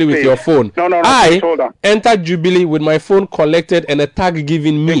enter Jubilee with your phone. No. I enter Jubilee with my phone collected and a tag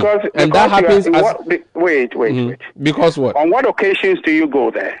given me, and that happens. Wait. Because what? On what occasions do you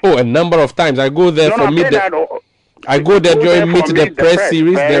go there? Oh, a number of times. I go there for meet. I go there during Meet the Press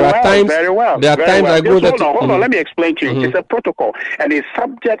series. There are times I go there. Hold on, let me explain to you. It's a protocol and it's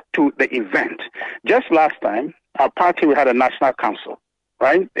subject to the event. Just last time, our party, we had a national council,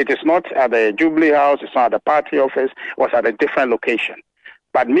 right? It is not at the Jubilee House, it's not at the party office, it was at a different location.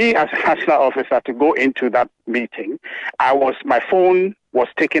 But me as a national officer to go into that meeting, my phone was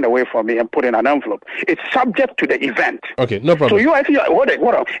taken away from me and put in an envelope. It's subject to the event. Okay, no problem. So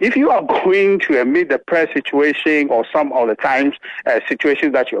if you are going to meet the press situation or some of the times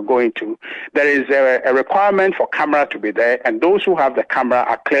situations that you're going to, there is a requirement for camera to be there, and those who have the camera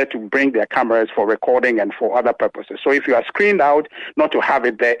are clear to bring their cameras for recording and for other purposes. So if you are screened out not to have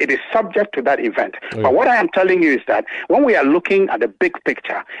it there, it is subject to that event. Okay. But what I am telling you is that when we are looking at the big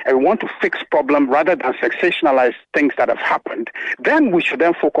picture and we want to fix problem rather than sensationalize things that have happened, then we should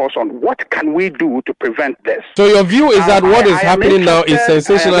then focus on what can we do to prevent this. So your view is that what is happening now is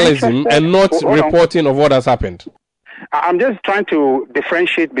sensationalism and not reporting of what has happened? I'm just trying to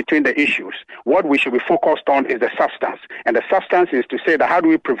differentiate between the issues. What we should be focused on is the substance. And the substance is to say that how do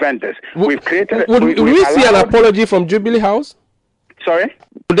we prevent this? We've created... Would we see an apology from Jubilee House? Sorry?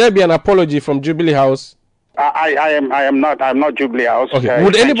 Would there be an apology from Jubilee House? I'm not Jubilee House. Okay.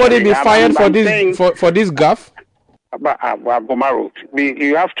 Would anybody be fired for this gaffe? But Bomaru,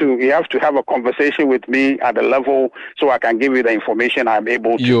 you have to have a conversation with me at the level so I can give you the information I'm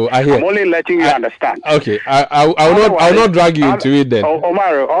able to. I'm only letting you understand. Okay, I will not drag you into it then.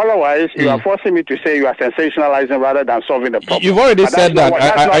 Omaru, otherwise you are forcing me to say you are sensationalizing rather than solving the problem. You've already said that.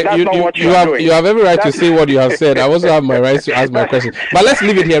 You have every right to say what you have said. I also have my right to ask my question. But let's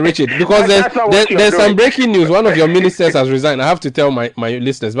leave it here, Richard, because there's some breaking news. One of your ministers has resigned. I have to tell my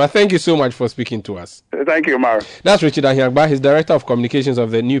listeners. But thank you so much for speaking to us. Thank you, Omaru. That's Richard Ahiagba, his Director of Communications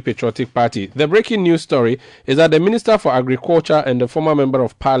of the New Patriotic Party. The breaking news story is that the Minister for Agriculture and the former Member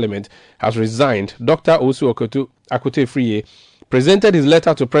of Parliament has resigned. Dr. Osu Akute-Friye presented his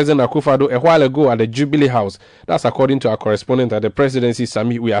letter to President Akufo-Addo a while ago at the Jubilee House. That's according to our correspondent at the presidency,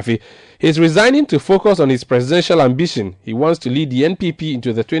 Sami Uyafi. He's resigning to focus on his presidential ambition. He wants to lead the NPP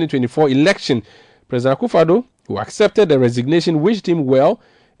into the 2024 election. President Akufo-Addo, who accepted the resignation, wished him well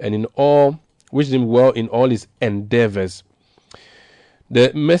in all his endeavors.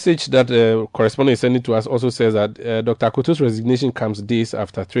 The message that correspondent is sending to us also says that Dr. Akoto's resignation comes days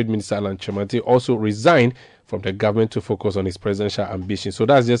after Trade Minister Alan Chemate also resigned from the government to focus on his presidential ambition. So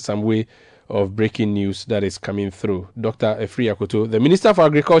that's just some way of breaking news that is coming through. Dr. Efri Akoto, the Minister for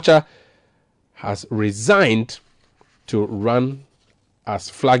Agriculture, has resigned to run as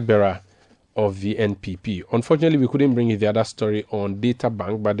flag bearer of the NPP. Unfortunately, we couldn't bring you the other story on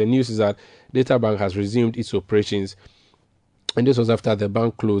DataBank, but the news is that DataBank has resumed its operations, and this was after the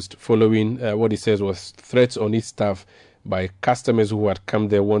bank closed following what it says was threats on its staff by customers who had come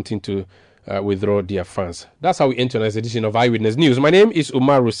there wanting to withdraw their funds. That's how we end tonight's edition of Eyewitness News. My name is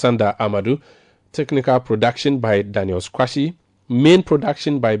Umaru Sanda Amadou. Technical production by Daniel Squashi. Main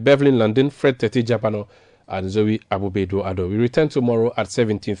production by Beverly London, Fred Tete Japano, and Zoe Abubedo Ado. We return tomorrow at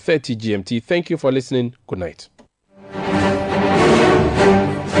 17:30 GMT. Thank you for listening. Good night.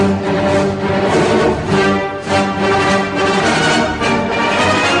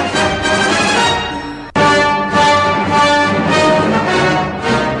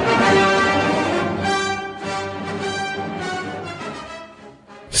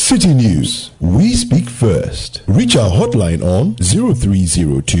 City News. We speak first. Reach our hotline on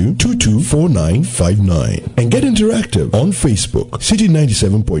 0302 224959 and get interactive on Facebook, City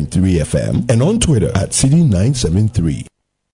 97.3 FM, and on Twitter at City 973.